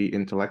Treason of the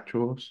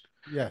Intellectuals."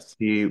 Yes.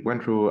 He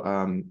went through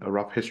a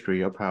rough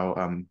history of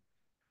how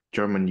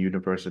German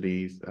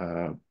universities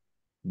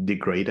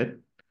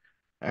degraded.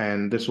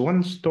 And there's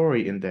one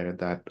story in there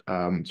that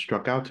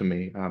struck out to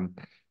me.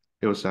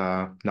 It was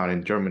not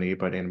in Germany,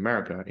 but in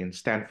America, in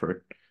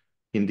Stanford.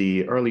 In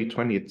the early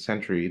 20th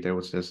century, there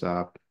was this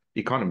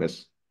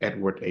economist,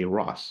 Edward A.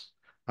 Ross.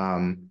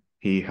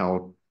 He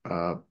held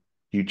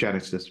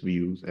eugenicist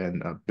views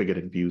and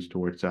bigoted views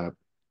towards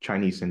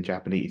Chinese and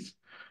Japanese.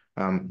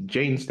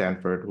 Jane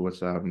Stanford, who was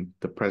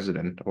the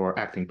president or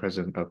acting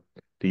president of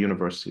the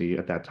university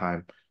at that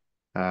time,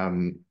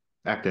 um,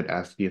 acted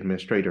as the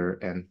administrator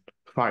and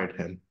fired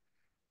him.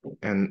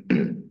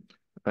 And,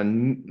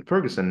 and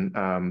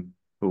Ferguson,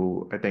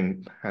 who I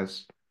think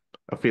has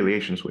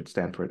affiliations with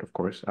Stanford, of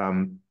course,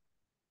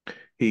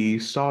 he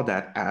saw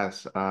that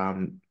as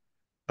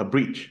a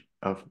breach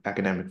of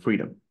academic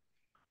freedom.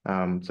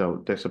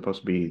 So there's supposed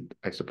to be,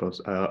 I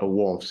suppose, a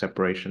wall of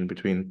separation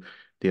between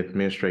the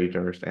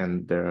administrators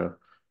and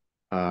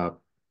uh,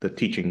 the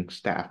teaching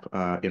staff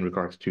in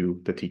regards to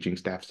the teaching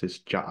staff's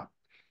job.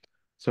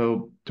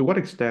 So to what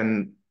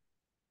extent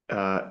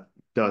uh,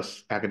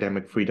 does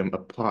academic freedom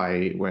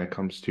apply when it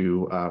comes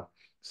to,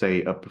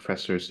 say, a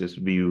professor's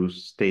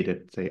views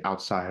stated, say,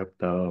 outside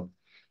of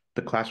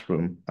the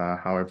classroom,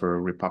 however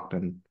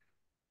repugnant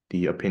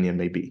the opinion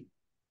may be?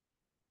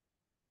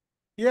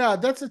 Yeah,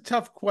 that's a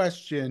tough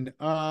question.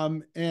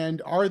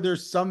 And are there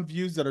some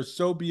views that are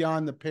so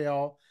beyond the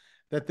pale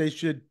that they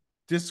should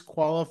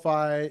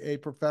disqualify a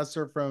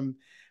professor from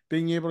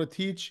being able to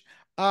teach?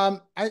 I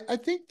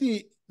think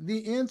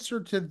the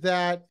answer to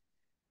that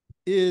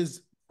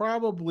is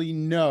probably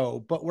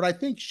no. But what I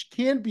think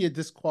can be a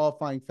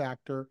disqualifying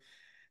factor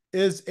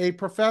is a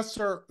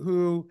professor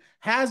who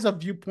has a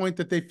viewpoint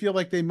that they feel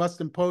like they must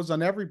impose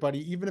on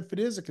everybody, even if it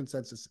is a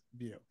consensus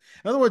view.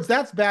 In other words,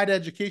 that's bad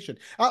education.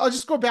 I'll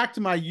just go back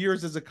to my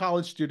years as a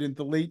college student,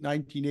 the late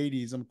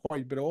 1980s. I'm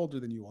quite a bit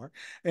older than you are.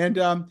 And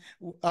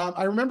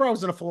I remember I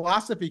was in a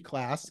philosophy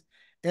class,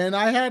 and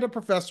I had a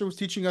professor who was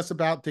teaching us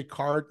about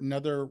Descartes and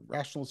other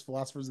rationalist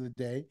philosophers of the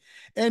day.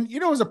 And,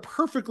 it was a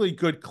perfectly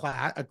good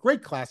class, a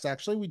great class,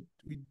 actually.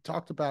 We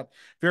talked about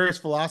various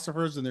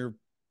philosophers and their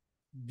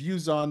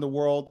views on the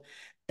world.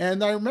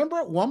 And I remember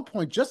at one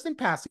point, just in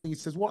passing, he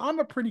says, "Well, I'm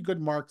a pretty good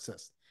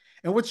Marxist."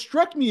 And what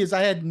struck me is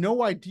I had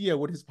no idea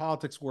what his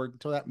politics were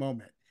until that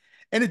moment.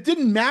 And it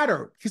didn't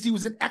matter because he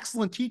was an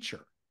excellent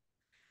teacher.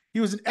 He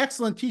was an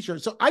excellent teacher.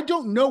 So I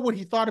don't know what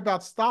he thought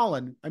about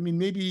Stalin. I mean,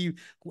 maybe he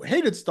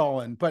hated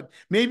Stalin, but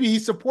maybe he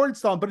supported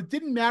Stalin. But it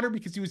didn't matter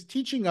because he was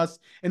teaching us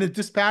in a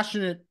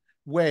dispassionate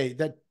way.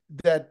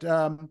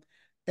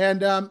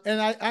 And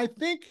I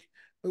think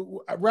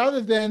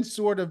rather than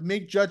sort of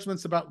make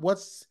judgments about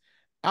what's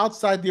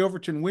outside the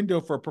Overton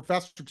window for a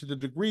professor to the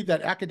degree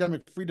that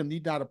academic freedom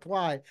need not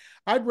apply,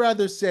 I'd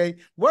rather say,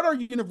 what are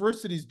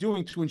universities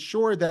doing to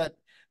ensure that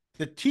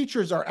the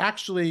teachers are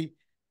actually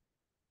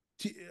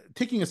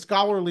taking a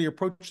scholarly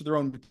approach to their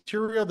own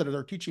material, that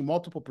are teaching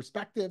multiple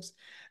perspectives,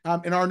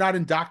 and are not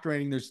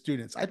indoctrinating their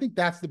students? I think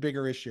that's the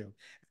bigger issue.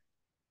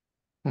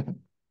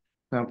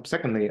 Now,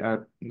 secondly,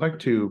 I'd like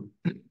to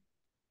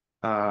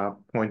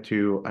point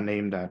to a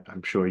name that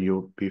I'm sure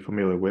you'll be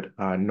familiar with,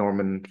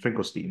 Norman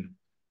Finkelstein.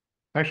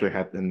 I actually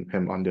had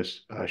him on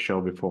this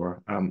show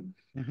before.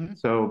 Mm-hmm.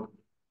 So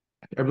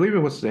I believe it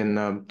was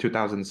in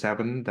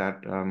 2007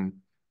 that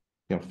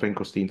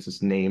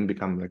Finkelstein's name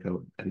become like a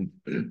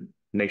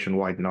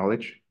nationwide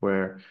knowledge,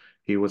 where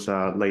he was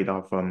laid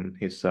off from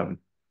his college,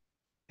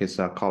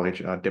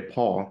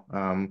 DePaul,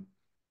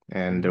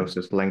 and there Mm-hmm. was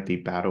this lengthy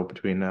battle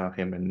between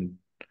him and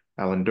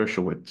Alan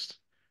Dershowitz.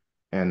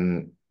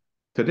 And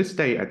to this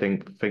day, I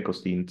think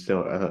Finkelstein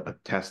still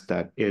attests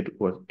that it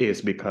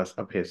is because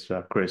of his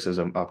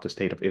criticism of the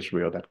state of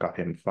Israel that got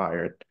him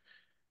fired.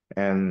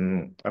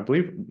 And I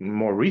believe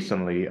more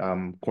recently,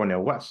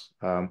 Cornel West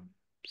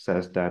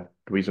says that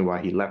the reason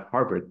why he left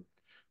Harvard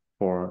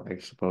for, I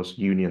suppose,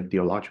 Union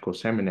Theological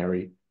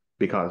Seminary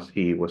because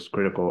he was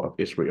critical of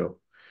Israel.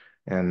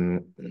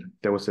 And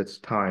there was this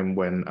time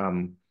when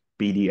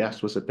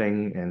BDS was a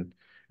thing, and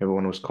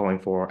everyone was calling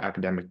for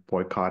academic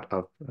boycott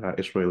of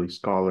Israeli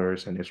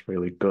scholars and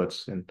Israeli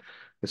goods and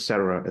et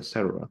cetera, et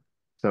cetera.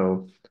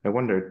 So I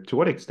wonder to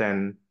what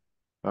extent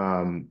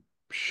um,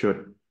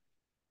 should,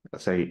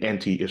 let's say,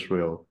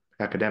 anti-Israel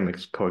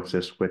academics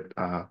coexist with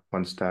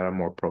ones that are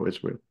more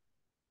pro-Israel?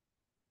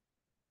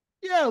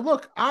 Yeah,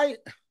 look, I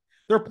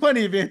there are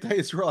plenty of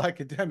anti-Israel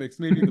academics.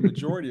 Maybe the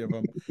majority of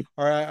them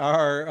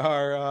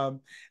are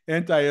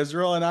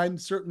anti-Israel, and I'm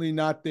certainly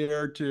not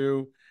there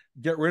to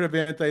get rid of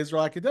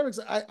anti-Israel academics.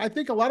 I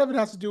think a lot of it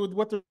has to do with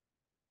what they're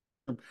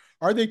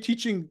are they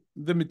teaching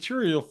the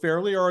material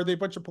fairly, or are they a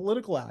bunch of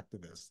political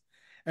activists?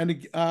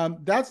 And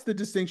that's the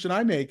distinction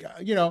I make.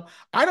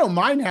 I don't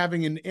mind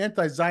having an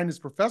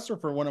anti-Zionist professor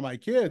for one of my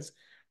kids.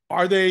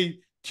 Are they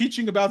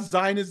teaching about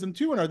Zionism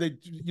too? And are they,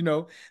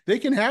 they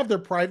can have their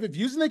private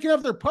views and they can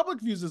have their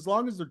public views as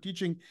long as they're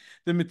teaching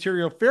the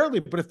material fairly.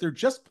 But if they're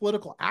just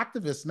political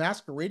activists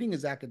masquerading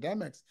as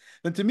academics,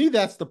 then to me,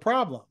 that's the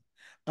problem.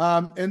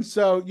 And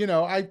so,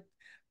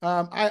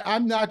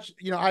 I'm not,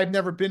 I've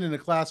never been in a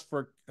class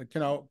for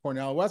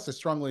Cornel West. I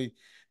strongly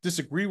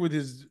disagree with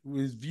his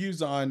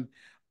views on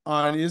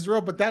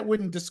Israel, but that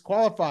wouldn't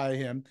disqualify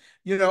him.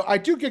 I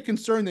do get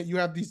concerned that you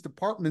have these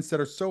departments that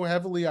are so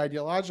heavily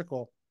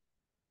ideological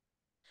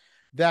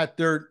that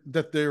there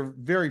are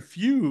very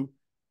few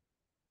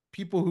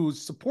people who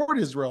support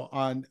Israel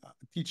on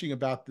teaching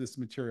about this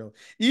material.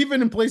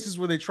 Even in places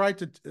where they tried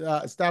to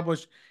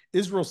establish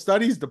Israel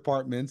studies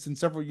departments in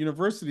several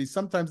universities,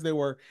 sometimes they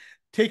were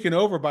taken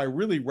over by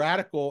really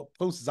radical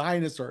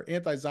post-Zionist or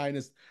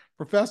anti-Zionist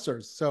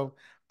professors. So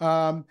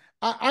I'm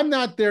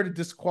not there to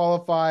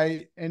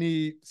disqualify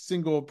any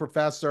single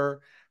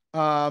professor.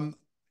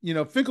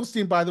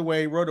 Finkelstein, by the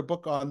way, wrote a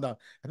book on I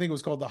think it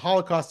was called The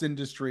Holocaust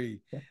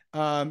Industry.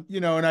 And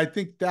I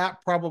think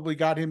that probably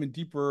got him in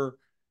deeper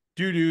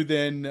doo-doo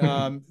than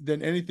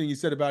anything he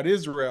said about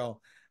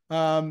Israel.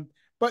 But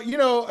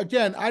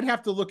again, I'd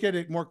have to look at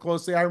it more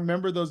closely. I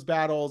remember those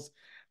battles.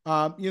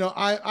 But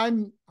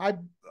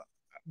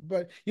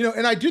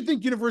and I do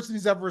think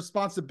universities have a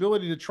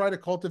responsibility to try to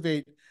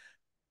cultivate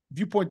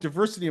viewpoint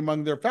diversity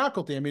among their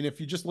faculty. I mean, if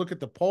you just look at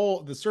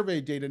the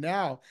survey data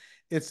now,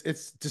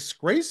 it's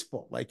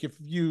disgraceful. Like if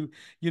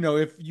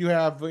if you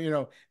have,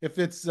 if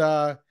it's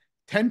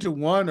 10 to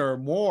 1 or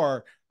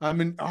more. I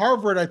mean,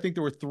 Harvard, I think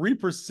there were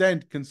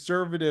 3%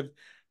 conservative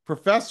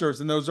professors,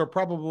 and those are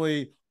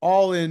probably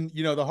all in,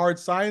 the hard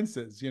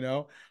sciences,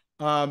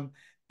 um,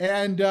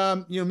 and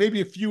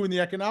maybe a few in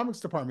the economics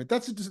department.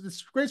 That's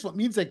disgraceful. It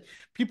means like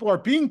people are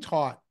being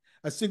taught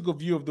a single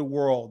view of the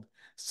world.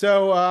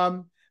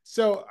 So,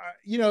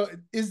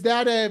 is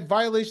that a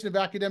violation of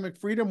academic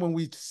freedom when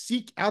we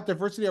seek out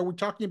diversity? Are we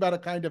talking about a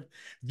kind of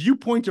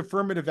viewpoint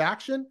affirmative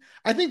action?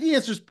 I think the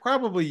answer is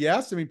probably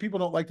yes. I mean, people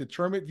don't like to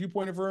term it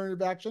viewpoint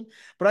affirmative action,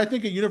 but I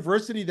think a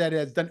university that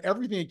has done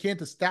everything it can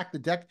to stack the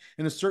deck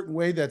in a certain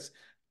way that's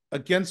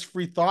against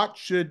free thought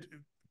should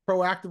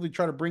proactively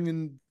try to bring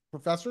in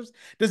professors.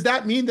 Does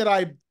that mean that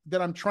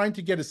I'm trying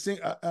to get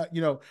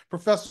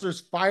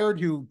professors fired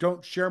who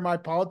don't share my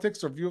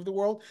politics or view of the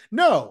world?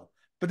 No,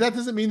 but that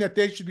doesn't mean that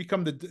they should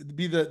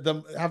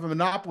have a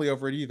monopoly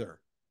over it either.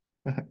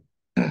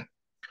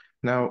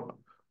 Now,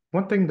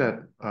 one thing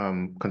that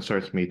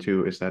concerns me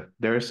too is that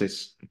there's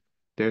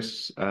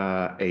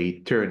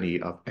a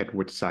tyranny of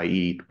Edward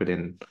Said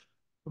within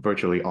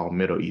virtually all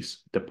Middle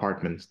East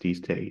departments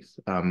these days.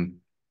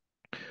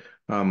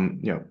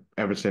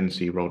 Ever since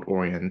he wrote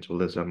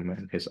Orientalism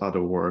and his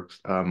other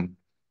works,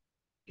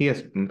 he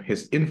has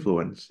his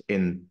influence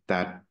in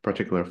that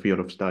particular field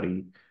of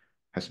study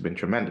has been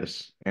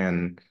tremendous,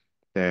 and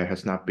there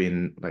has not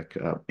been like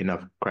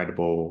enough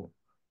credible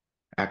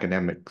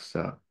academics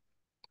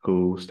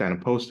who stand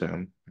opposed to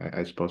him.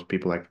 I suppose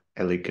people like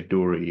Eli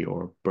Kaduri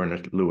or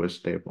Bernard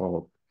Lewis, they've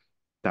all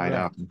died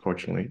Right. out,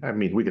 unfortunately. I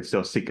mean, we could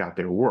still seek out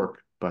their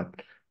work, but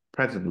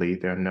presently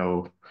there are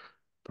no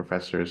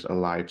professors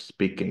alive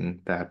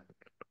speaking that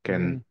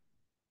Mm-hmm.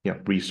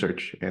 can,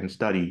 research and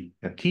study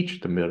and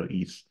teach the Middle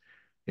East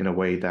in a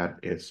way that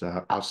is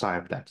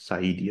outside of that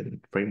Saidian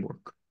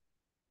framework.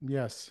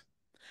 Yes.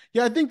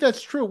 Yeah, I think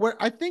that's true. What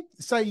I think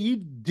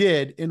Said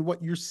did, and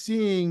what you're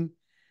seeing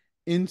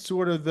in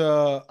sort of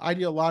the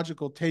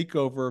ideological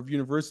takeover of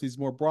universities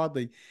more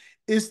broadly,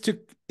 is to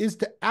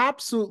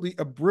absolutely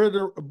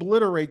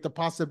obliterate the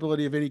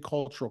possibility of any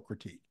cultural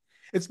critique.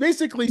 It's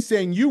basically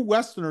saying you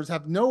Westerners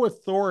have no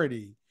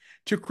authority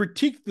to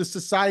critique the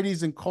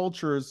societies and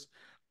cultures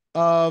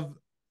of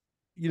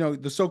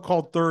the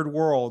so-called third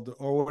world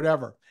or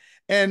whatever.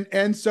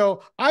 And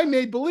so I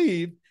may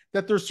believe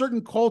that there's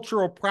certain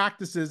cultural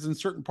practices in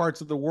certain parts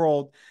of the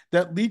world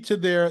that lead to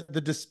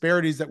the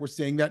disparities that we're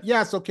seeing. That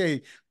yes,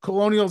 okay,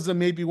 colonialism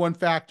may be one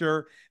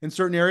factor in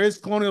certain areas.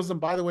 Colonialism,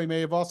 by the way,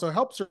 may have also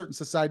helped certain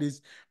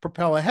societies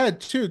propel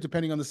ahead too,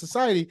 depending on the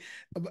society.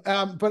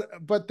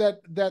 But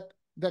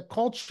that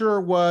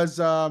culture was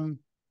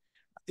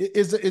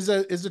is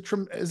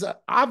a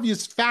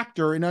obvious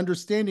factor in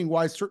understanding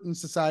why certain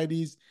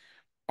societies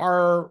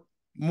are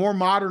more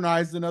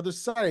modernized than other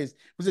societies.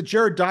 Was it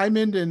Jared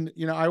Diamond? And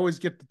I always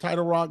get the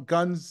title wrong.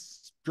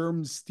 Guns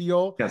German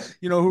Steel, Yes,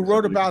 who yes, I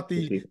wrote believe about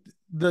it's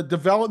the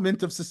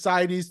development of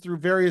societies through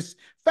various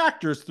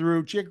factors,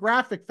 through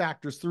geographic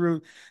factors,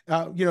 through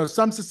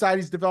some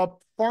societies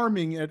developed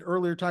farming at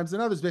earlier times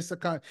than others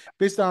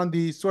based on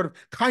the sort of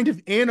kind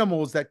of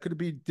animals that could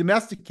be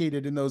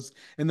domesticated in those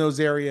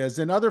areas,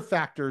 and other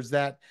factors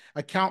that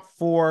account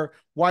for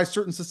why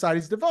certain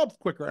societies developed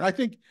quicker. And I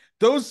think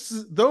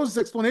those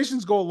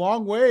explanations go a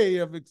long way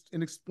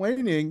in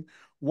explaining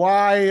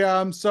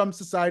why some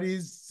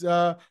societies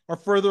are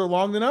further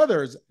along than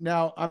others.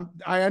 Now,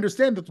 I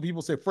understand that the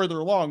people say further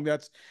along,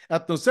 that's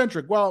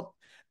ethnocentric. Well,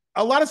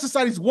 a lot of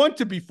societies want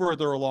to be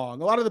further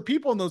along. A lot of the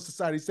people in those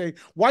societies say,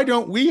 why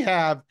don't we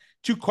have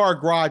two-car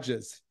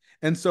garages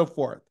and so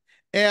forth?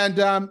 And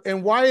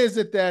why is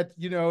it that,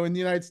 in the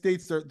United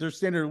States, their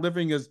standard of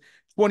living is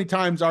 20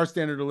 times our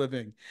standard of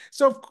living? It's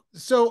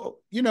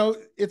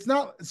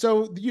not,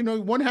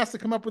 one has to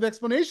come up with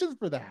explanations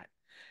for that.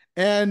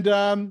 And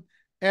a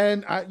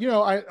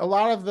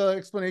lot of the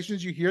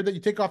explanations you hear that you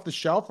take off the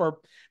shelf are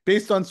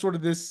based on sort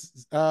of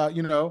this,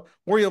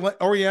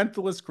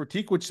 Orientalist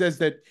critique, which says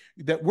that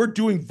we're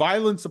doing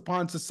violence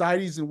upon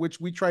societies in which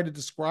we try to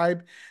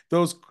describe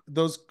those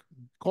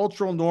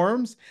cultural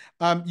norms.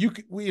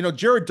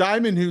 Jared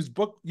Diamond, whose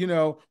book,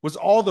 was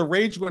all the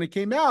rage when it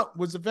came out,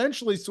 was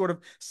eventually sort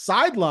of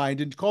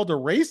sidelined and called a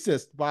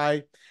racist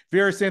by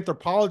various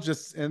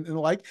anthropologists and the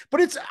like. But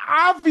it's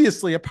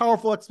obviously a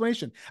powerful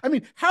explanation. I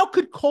mean, how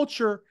could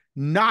culture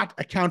not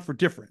account for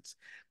difference?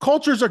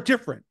 Cultures are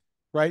different,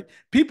 right?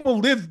 People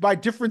live by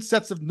different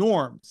sets of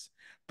norms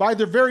by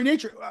their very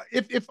nature.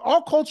 If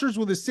all cultures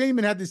were the same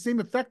and had the same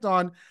effect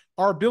on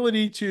our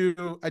ability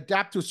to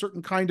adapt to a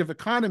certain kind of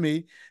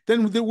economy,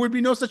 then there would be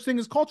no such thing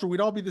as culture.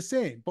 We'd all be the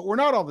same, but we're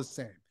not all the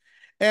same.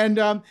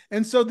 And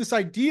so this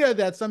idea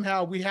that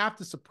somehow we have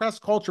to suppress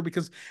culture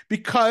because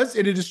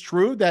and it is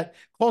true that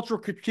cultural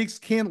critiques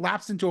can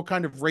lapse into a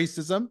kind of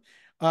racism,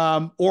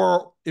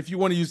 or if you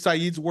want to use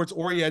Said's words,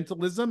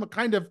 Orientalism, a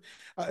kind of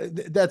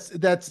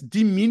that's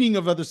demeaning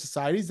of other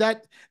societies.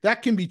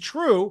 That can be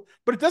true,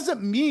 but it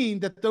doesn't mean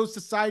that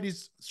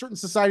certain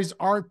societies,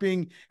 aren't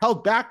being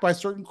held back by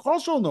certain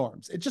cultural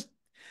norms.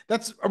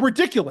 That's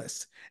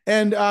ridiculous.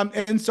 And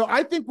so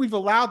I think we've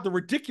allowed the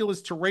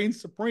ridiculous to reign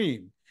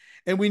supreme.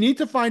 And we need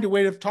to find a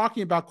way of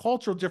talking about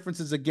cultural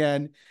differences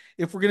again,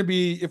 if we're going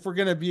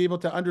to be able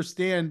to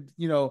understand,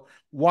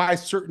 why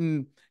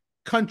certain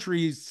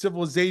countries,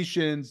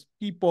 civilizations,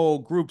 people,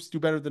 groups do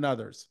better than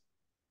others.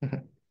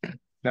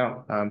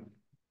 Now,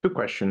 two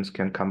questions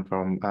can come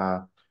from,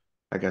 I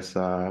guess,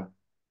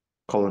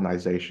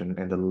 colonization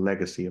and the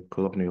legacy of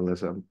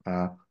colonialism.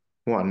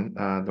 One,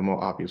 the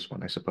more obvious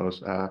one, I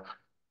suppose.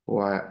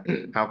 Why,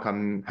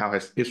 how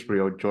has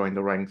Israel joined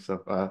the ranks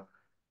of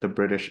the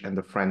British and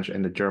the French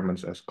and the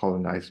Germans as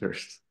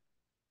colonizers?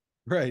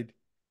 Right.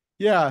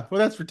 Yeah. Well,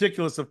 that's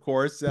ridiculous, of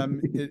course.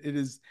 It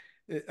is.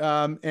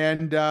 And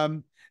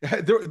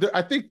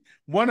I think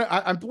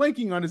I'm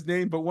blanking on his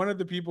name, but one of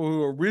the people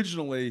who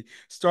originally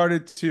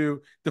started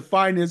to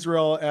define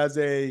Israel as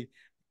a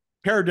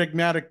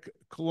paradigmatic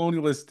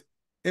colonialist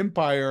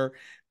empire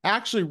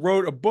actually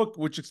wrote a book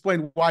which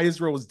explained why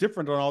Israel was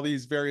different on all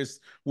these various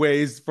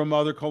ways from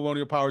other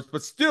colonial powers,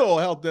 but still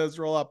held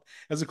Israel up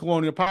as a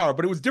colonial power.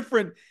 But it was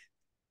different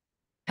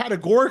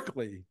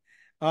categorically,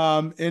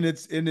 in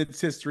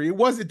its history.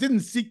 It didn't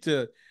seek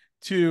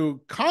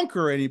to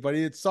conquer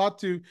anybody. It sought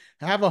to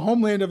have a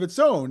homeland of its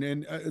own,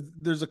 and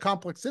there's a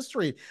complex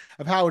history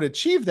of how it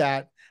achieved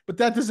that. But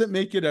that doesn't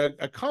make it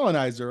a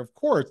colonizer, of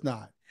course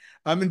not.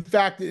 In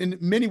fact, in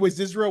many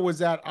ways, Israel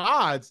was at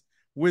odds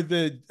with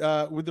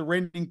the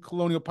reigning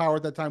colonial power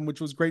at that time, which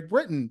was Great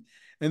Britain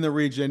in the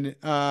region.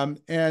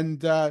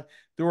 And there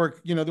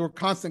were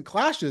constant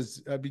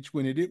clashes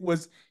between it. It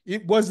was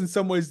in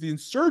some ways the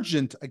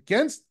insurgent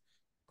against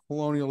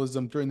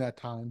colonialism during that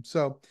time.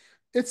 So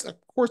it's of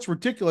course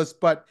ridiculous,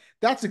 but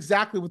that's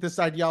exactly what this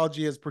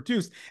ideology has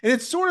produced. And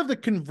it's sort of the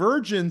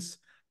convergence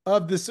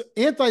of this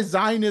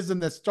anti-Zionism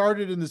that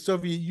started in the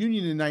Soviet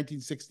Union in the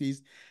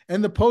 1960s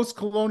and the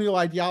post-colonial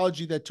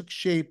ideology that took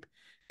shape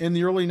in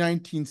the early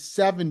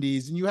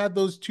 1970s. And you had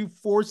those two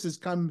forces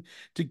come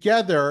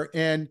together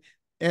and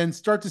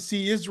start to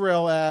see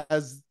Israel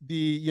as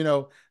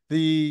the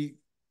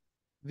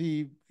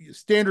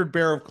standard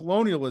bearer of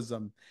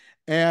colonialism.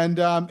 And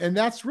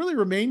that's really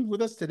remained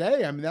with us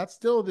today. I mean, that's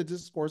still the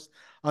discourse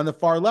on the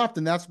far left.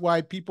 And that's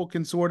why people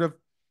can sort of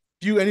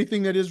view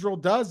anything that Israel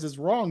does as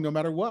wrong, no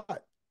matter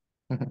what.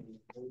 I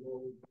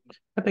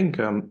think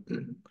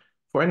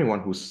for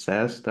anyone who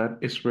says that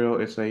Israel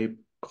is a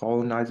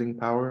colonizing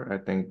power, I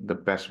think the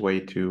best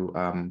way to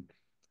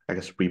I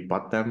guess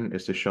rebut them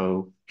is to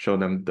show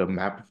them the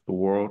map of the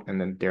world and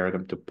then dare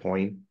them to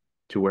point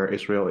to where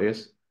Israel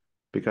is,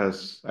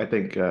 because I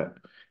think you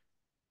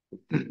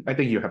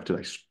have to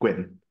like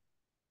squint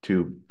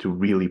to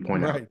really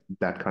point out Right.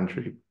 that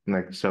country.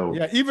 Like so,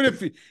 Yeah, even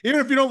if you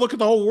don't look at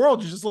the whole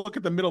world, you just look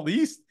at the Middle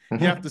East, you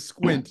have mhm. to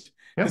squint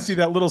to see Yes.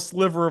 that little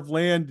sliver of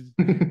land,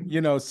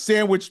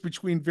 sandwiched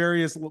between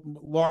various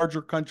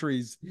larger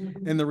countries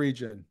in the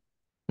region.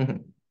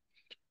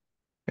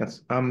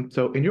 Yes.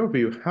 So in your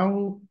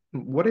view,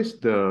 what is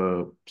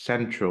the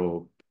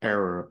central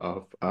error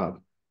of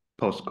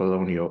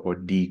post-colonial or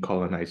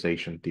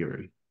decolonization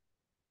theory?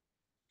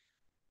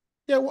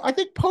 Yeah, well, I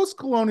think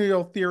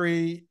post-colonial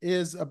theory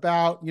is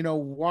about,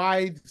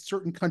 why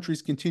certain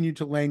countries continue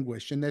to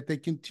languish and that they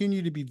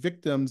continue to be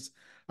victims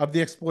of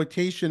the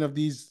exploitation of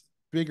these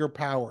bigger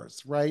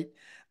powers, right?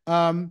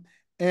 Um,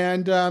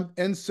 and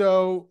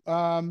so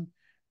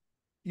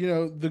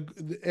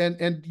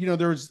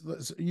there's,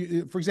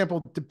 for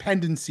example,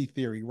 dependency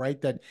theory,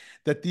 right? That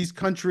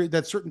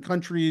certain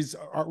countries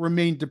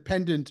remain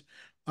dependent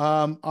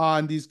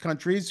on these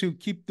countries who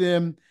keep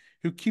them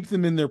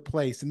in their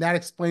place, and that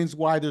explains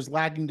why there's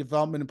lagging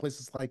development in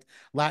places like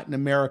Latin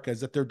America, is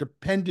that they're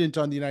dependent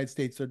on the United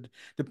States, they're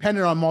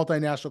dependent on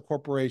multinational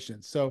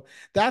corporations. So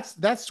that's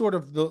sort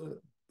of the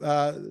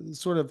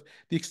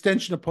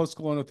extension of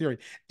post-colonial theory.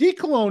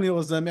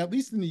 Decolonialism, at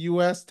least in the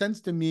US, tends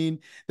to mean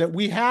that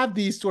we have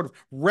these sort of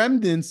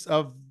remnants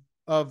of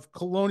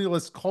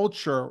colonialist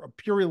culture,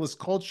 imperialist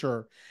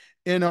culture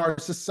in our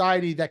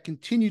society that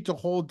continue to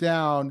hold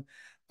down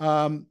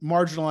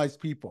marginalized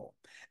people.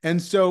 And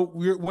so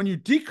when you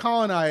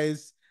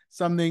decolonize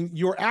something,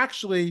 you're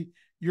actually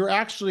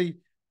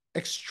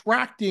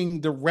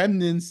extracting the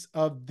remnants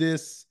of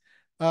this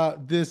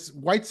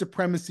white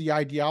supremacy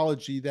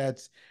ideology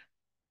that's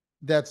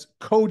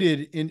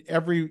coded in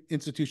every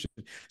institution.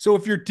 So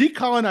if you're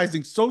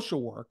decolonizing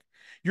social work,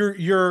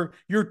 you're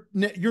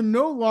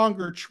no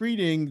longer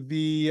treating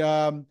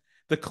the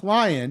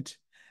client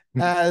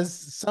as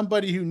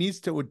somebody who needs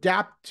to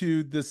adapt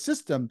to the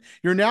system.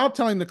 You're now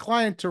telling the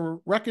client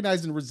to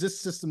recognize and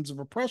resist systems of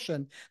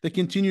oppression that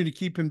continue to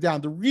keep him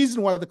down. The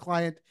reason why the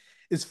client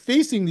is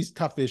facing these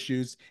tough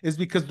issues is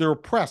because they're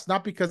oppressed,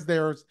 not because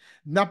they've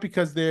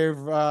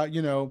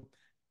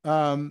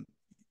um,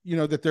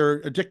 that they're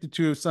addicted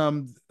to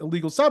some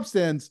illegal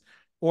substance,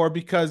 or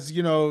because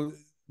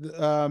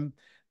um,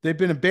 they've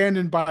been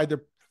abandoned by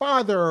their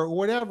father or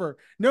whatever.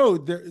 No,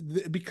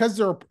 because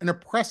they're an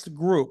oppressed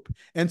group,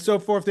 and so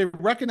if they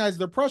recognize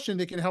the oppression,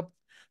 they can help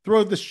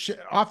throw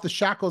off the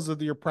shackles of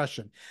the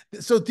oppression.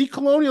 So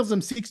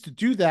decolonialism seeks to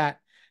do that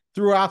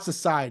throughout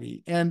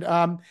society, and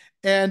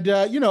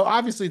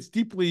obviously it's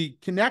deeply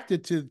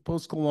connected to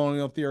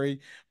post-colonial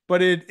theory,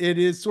 but it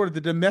is sort of the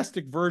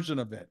domestic version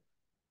of it.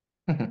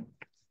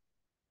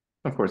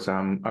 Of course,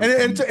 I'm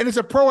And from. it's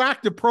a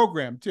proactive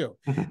program too.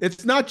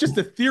 It's not just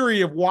a theory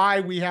of why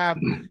we have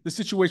the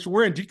situation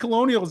we're in.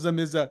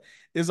 Decolonialism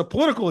is a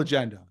political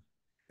agenda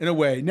in a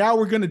way. Now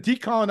we're going to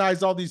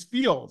decolonize all these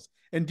fields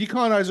and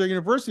decolonize our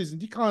universities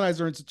and decolonize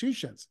our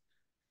institutions.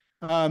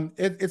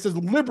 It's a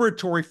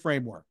liberatory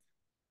framework.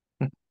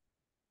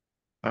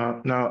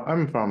 Now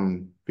I'm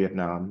from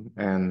Vietnam,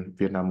 and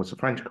Vietnam was a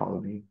French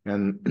colony,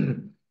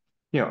 and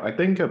I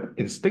think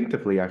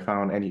instinctively I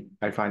find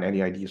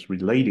any ideas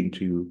relating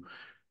to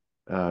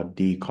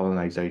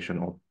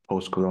decolonization or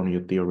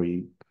post-colonial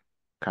theory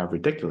kind of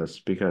ridiculous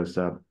because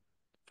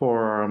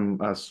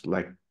for us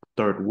like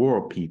third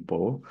world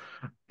people,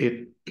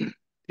 it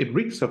it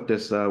reeks of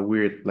this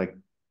weird like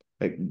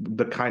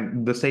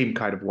the same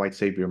kind of white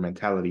savior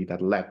mentality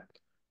that led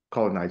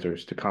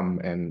colonizers to come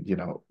and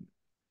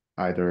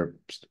either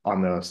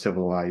on a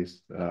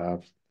civilized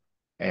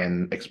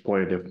and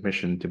exploitative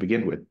mission to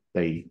begin with.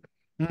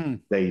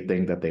 Mm. They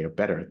think that they are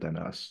better than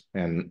us,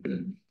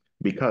 and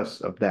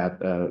because of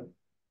that,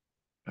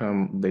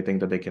 they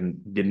think that they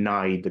can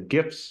deny the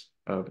gifts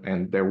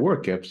and there were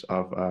gifts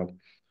of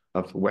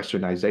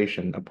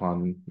westernization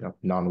upon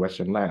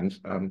non-Western lands,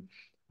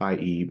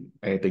 i.e.,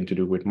 anything to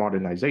do with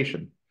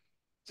modernization.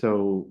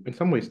 So, in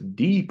some ways,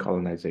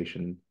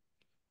 decolonization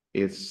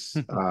is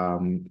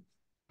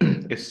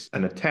is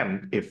an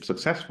attempt, if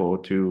successful,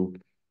 to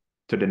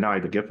deny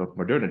the gift of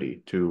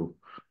modernity to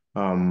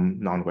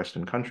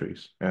non-Western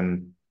countries.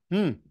 And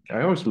Mm.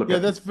 I always look Yeah,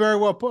 at that's very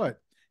well put.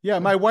 Yeah,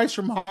 my wife's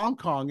from Hong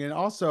Kong, and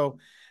also,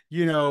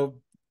 you know,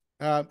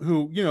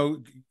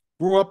 who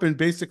grew up in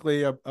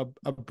basically a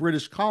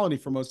British colony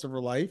for most of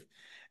her life,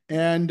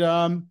 and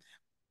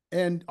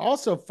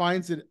also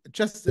finds it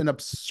just an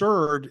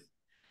absurd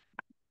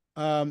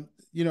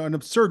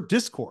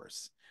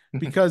discourse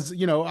because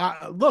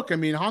look, I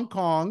mean, Hong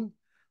Kong,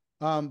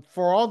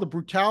 for all the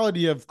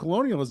brutality of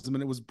colonialism,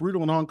 and it was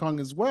brutal in Hong Kong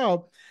as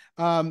well,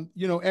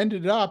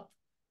 ended up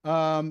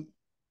um,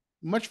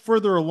 much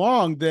further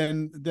along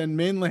than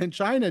mainland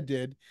China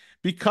did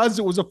because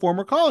it was a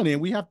former colony.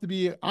 And we have to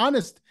be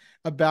honest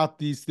about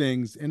these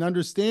things and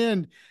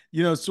understand,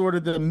 sort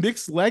of the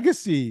mixed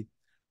legacy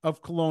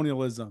of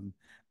colonialism,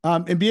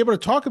 and be able to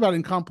talk about it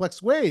in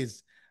complex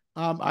ways.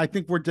 I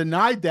think we're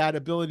denied that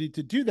ability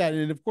to do that.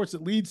 And of course,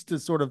 it leads to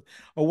sort of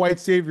a white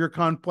savior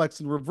complex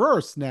in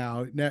reverse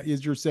now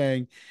as you're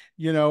saying,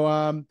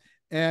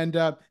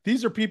 and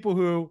these are people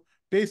who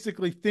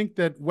basically think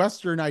that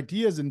Western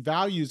ideas and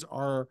values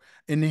are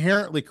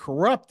inherently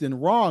corrupt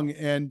and wrong.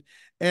 And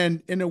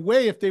in a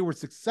way, if they were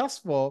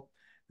successful,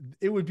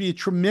 it would be a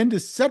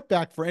tremendous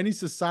setback for any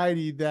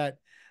society that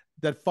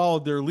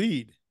followed their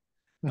lead.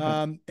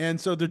 And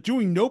so they're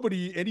doing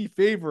nobody any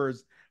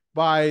favors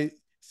by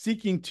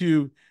seeking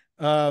to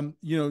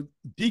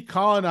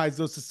decolonize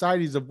those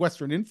societies of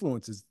Western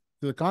influences.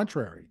 To the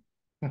contrary.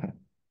 Mhm.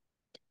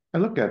 I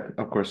look at,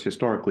 of course,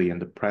 historically in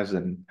the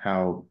present,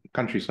 how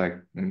countries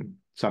like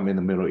some in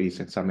the Middle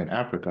East and some in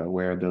Africa,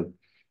 where the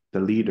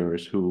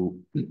leaders who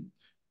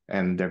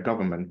and their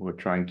government were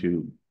trying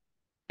to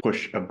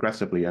push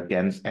aggressively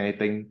against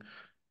anything,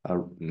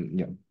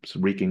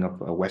 reeking of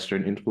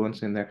Western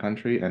influence in their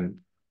country, and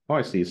all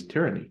I see is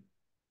tyranny.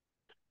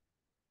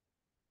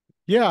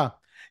 Yeah.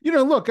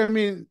 Look, I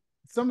mean,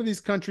 some of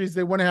these countries,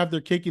 they want to have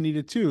their cake and eat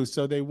it too.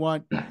 So they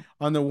want,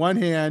 on the one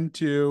hand,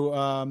 to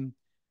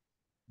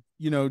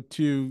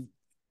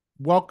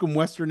welcome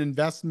Western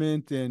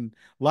investment and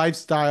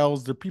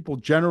lifestyles. The people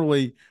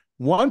generally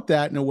want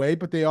that in a way,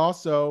 but they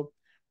also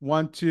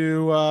want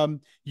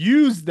to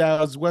use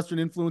those Western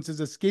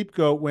influences as a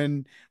scapegoat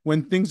when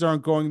things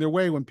aren't going their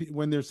way,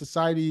 when their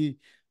society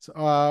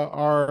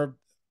are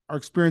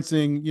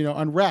experiencing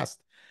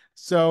unrest.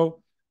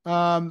 So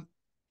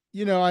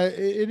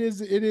it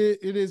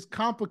is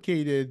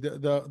complicated,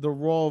 the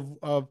role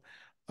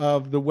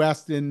of the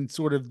West in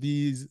sort of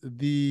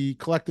the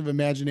collective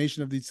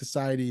imagination of these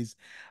societies.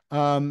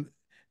 Um,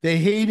 they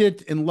hate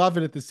it and love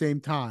it at the same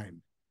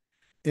time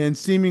in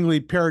seemingly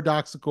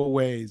paradoxical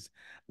ways.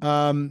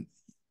 Um,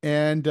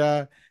 and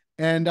uh,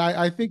 and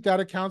I think that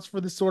accounts for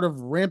this sort of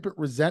rampant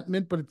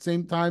resentment, but at the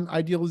same time,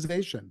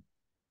 idealization.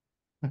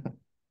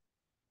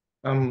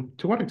 To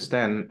what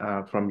extent,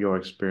 from your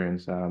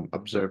experience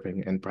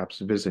observing and perhaps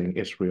visiting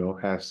Israel,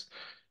 has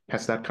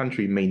that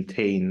country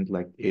maintained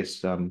like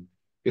its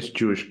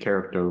Jewish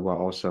character while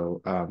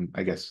also,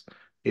 I guess,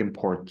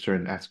 import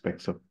certain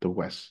aspects of the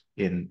West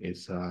in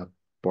its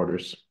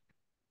borders?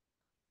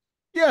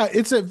 Yeah,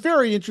 it's a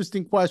very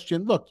interesting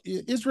question. Look,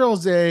 Israel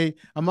is a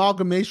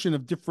amalgamation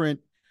of different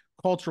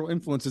cultural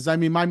influences. I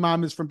mean, my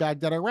mom is from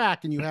Baghdad,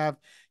 Iraq, and you have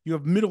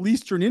Middle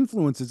Eastern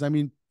influences. I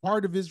mean,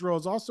 part of Israel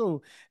is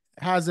also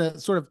has a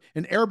sort of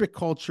an Arabic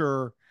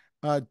culture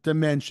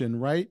dimension,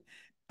 right?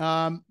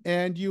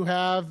 And you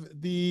have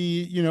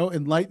the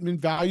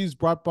Enlightenment values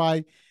brought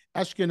by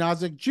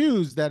Ashkenazic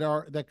Jews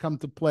that come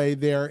to play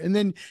there, and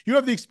then you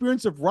have the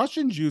experience of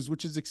Russian Jews,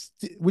 which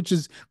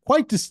is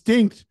quite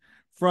distinct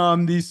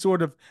from these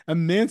sort of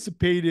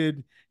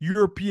emancipated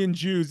European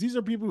Jews. These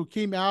are people who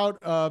came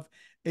out of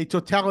a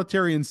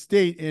totalitarian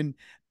state and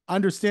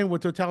understand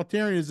what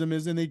totalitarianism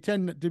is, and they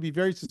tend to be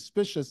very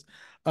suspicious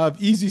of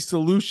easy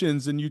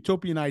solutions and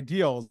utopian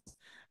ideals,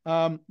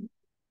 um,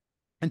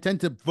 and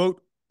tend to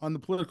vote on the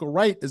political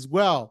right as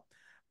well.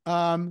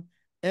 Um,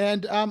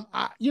 and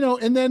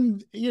then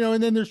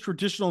there's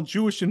traditional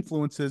Jewish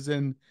influences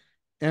and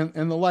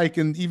the like,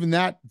 and even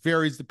that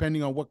varies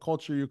depending on what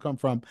culture you come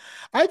from.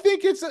 I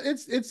think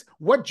it's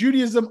what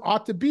Judaism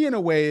ought to be in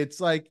a way. It's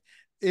like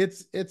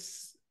it's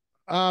it's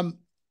a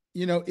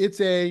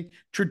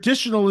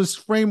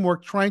traditionalist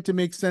framework trying to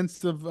make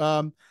sense of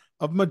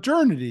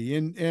modernity,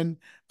 and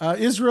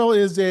Israel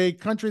is a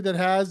country that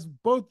has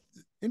both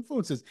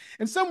influences.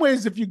 In some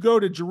ways, if you go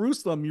to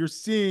Jerusalem, you're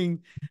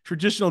seeing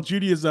traditional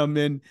Judaism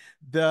and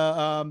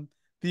the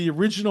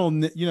original,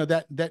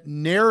 that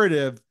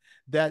narrative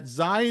that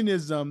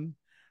Zionism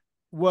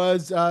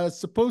was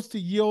supposed to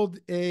yield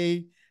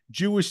a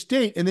Jewish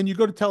state. And then you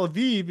go to Tel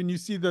Aviv and you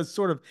see the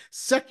sort of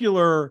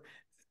secular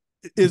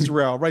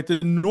Israel, right?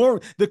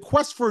 The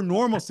quest for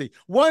normalcy.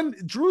 One,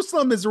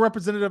 Jerusalem is a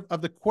representative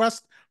of the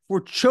quest for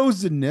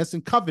chosenness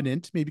and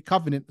covenant. Maybe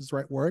covenant is the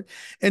right word.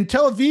 And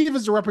Tel Aviv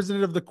is a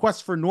representative of the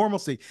quest for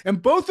normalcy.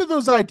 And both of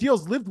those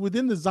ideals lived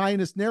within the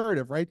Zionist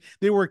narrative, right?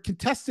 They were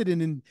contested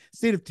and in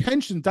state of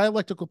tension,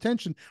 dialectical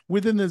tension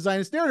within the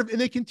Zionist narrative,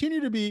 and they continue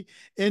to be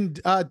in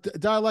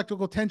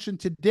dialectical tension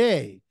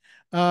today.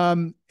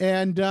 I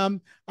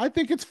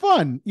think it's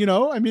fun.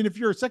 I mean, if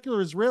you're a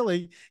secular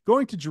Israeli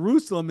going to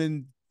Jerusalem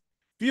and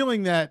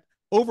feeling that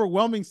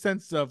overwhelming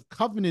sense of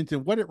covenant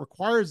and what it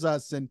requires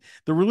us and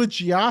the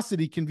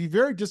religiosity can be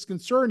very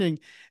disconcerting.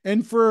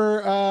 And for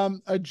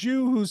a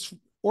Jew who's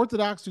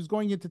Orthodox, who's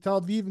going into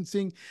Tel Aviv and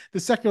seeing the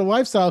secular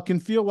lifestyle, can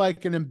feel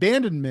like an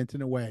abandonment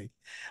in a way.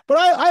 But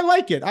I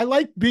like it. I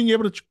like being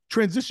able to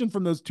transition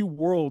from those two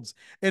worlds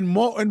and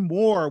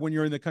more when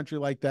you're in the country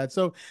like that.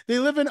 So they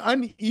live in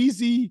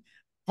uneasy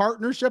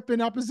partnership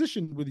and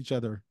opposition with each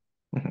other.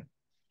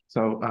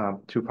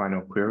 So, two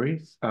final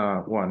queries.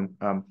 One,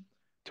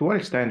 to what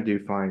extent do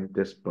you find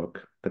this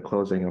book, The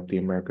Closing of the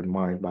American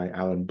Mind by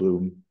Alan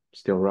Bloom,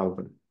 still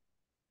relevant?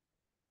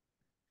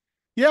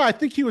 Yeah, I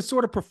think he was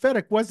sort of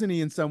prophetic, wasn't he,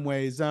 in some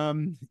ways? I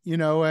mean,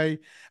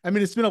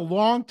 it's been a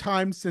long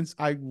time since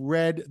I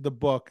read the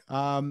book.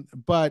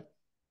 But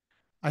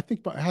I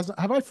think,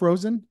 have I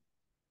frozen?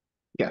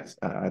 Yes,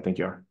 I think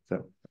you are.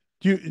 So,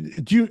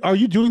 Are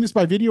you doing this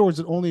by video or is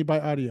it only by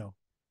audio?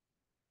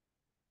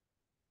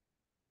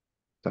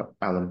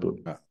 Alan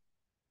Bloom.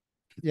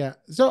 Yeah.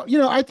 So,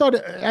 I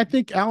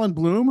think Alan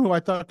Bloom, who I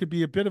thought could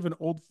be a bit of an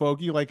old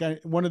fogey, like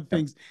one of the Yeah.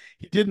 things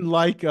he didn't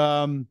like,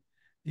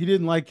 he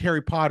didn't like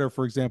Harry Potter,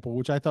 for example,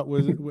 which I thought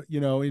was,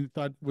 he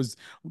thought was,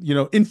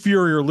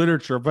 inferior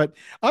literature. But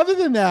other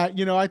than that,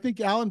 I think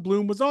Alan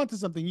Bloom was onto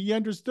something. He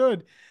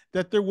understood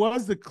that there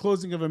was the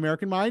closing of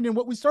American mind, and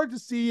what we started to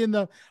see in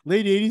the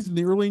late '80s and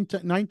the early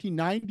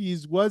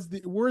 1990s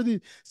were the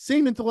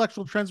same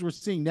intellectual trends we're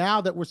seeing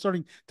now, that we're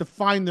starting to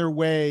find their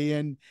way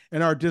in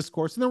our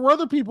discourse. And there were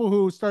other people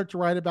who started to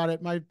write about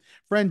it. My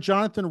friend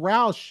Jonathan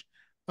Rausch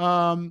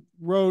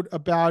wrote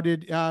about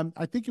it.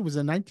 I think it was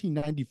a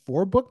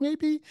 1994 book,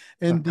 maybe.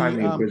 And the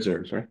Kindly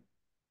Inquisitors, right?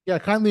 yeah,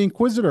 Kindly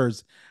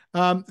Inquisitors.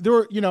 There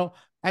were,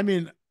 I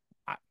mean,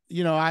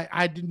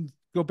 I didn't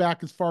go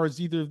back as far as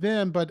either of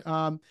them, but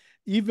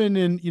even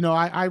in,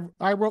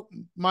 I wrote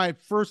my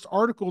first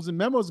articles and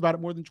memos about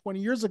it more than 20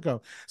 years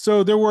ago.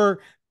 So there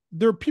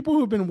are people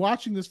who have been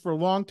watching this for a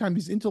long time.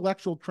 These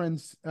intellectual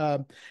trends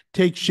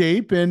take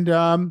shape,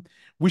 and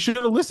we should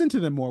have listened to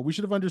them more. We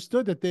should have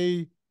understood that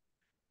they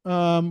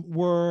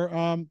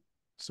were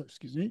so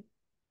excuse me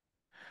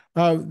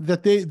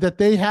that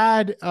they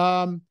had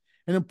an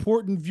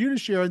important view to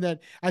share, and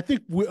that I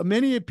think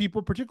many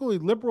people, particularly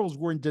liberals,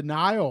 were in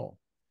denial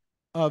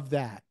of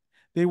that.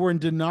 They were in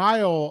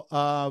denial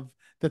of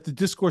that the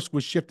discourse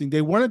was shifting.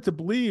 They wanted to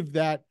believe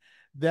that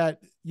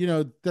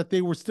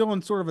they were still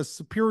in sort of a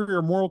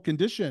superior moral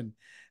condition,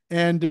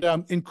 and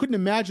couldn't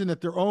imagine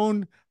that their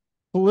own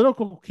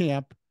political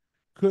camp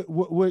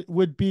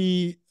would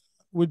be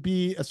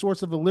a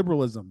source of a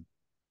liberalism.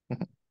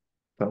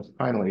 So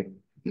finally,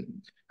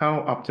 how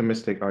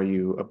optimistic are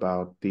you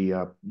about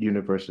the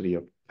University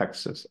of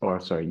Texas, or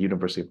sorry,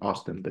 University of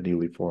Austin, the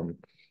newly formed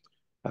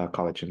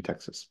college in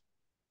Texas?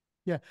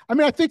 Yeah, I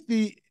mean, I think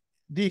the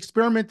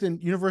experiment in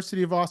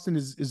University of Austin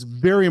is a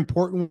very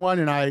important one,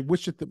 and I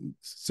wish it the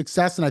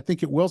success, and I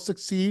think it will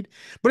succeed.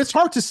 But it's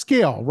hard to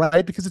scale,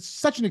 right? Because it's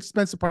such an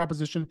expensive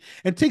proposition,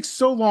 and it takes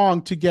so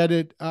long to get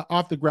it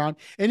off the ground,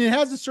 and it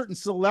has a certain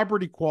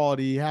celebrity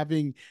quality,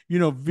 having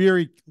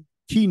very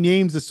key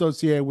names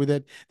associated with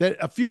it that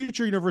a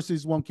future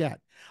universities won't get.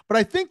 But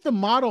I think the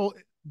model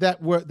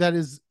that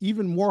is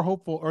even more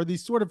hopeful are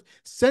these sort of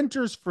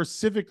centers for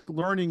civic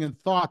learning and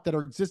thought that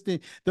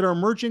are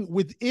emerging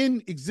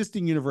within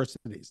existing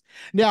universities.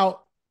 Now,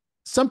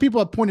 some people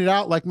have pointed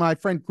out, like my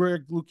friend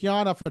Greg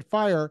Lukianoff at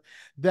Fire,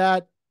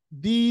 that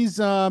these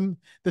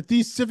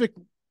civic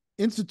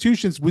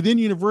institutions within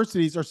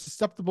universities are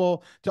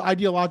susceptible to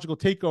ideological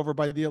takeover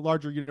by the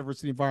larger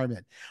university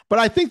environment. But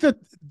I think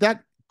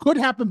that could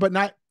happen, but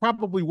not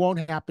probably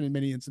won't happen in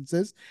many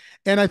instances.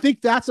 And I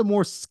think that's a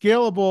more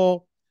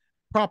scalable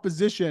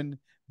proposition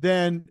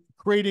than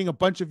creating a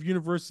bunch of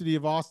University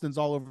of Austins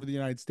all over the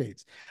United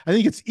States. I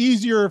think it's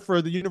easier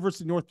for the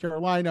University of North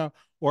Carolina,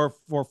 or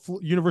for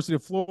University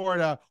of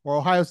Florida, or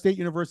Ohio State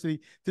University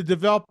to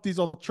develop these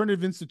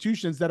alternative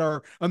institutions that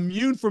are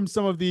immune from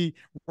some of the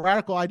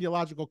radical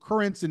ideological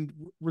currents, and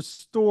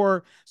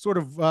restore sort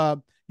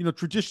of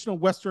traditional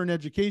Western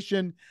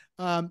education.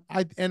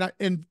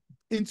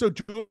 In so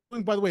doing,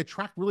 by the way,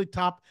 attract really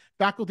top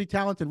faculty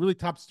talent and really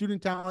top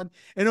student talent,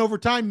 and over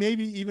time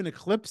maybe even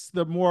eclipse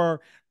the more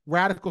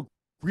radical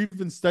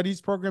grievance studies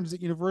programs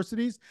at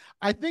universities.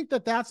 I think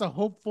that that's a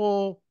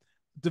hopeful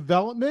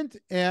development,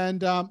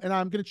 and I'm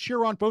going to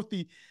cheer on both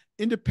the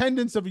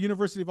independence of a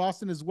University of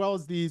Austin as well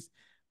as these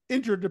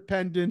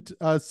interdependent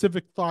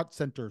civic thought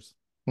centers.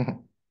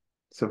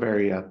 It's a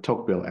very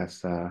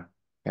Tocqueville-esque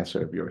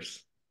answer of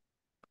yours.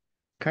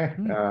 Okay,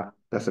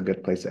 that's a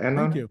good place to end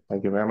Thank on. you.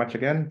 Thank you very much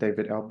again,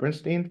 David L.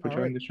 Bernstein, for All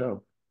joining right. the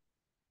show.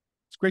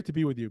 It's great to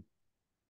be with you.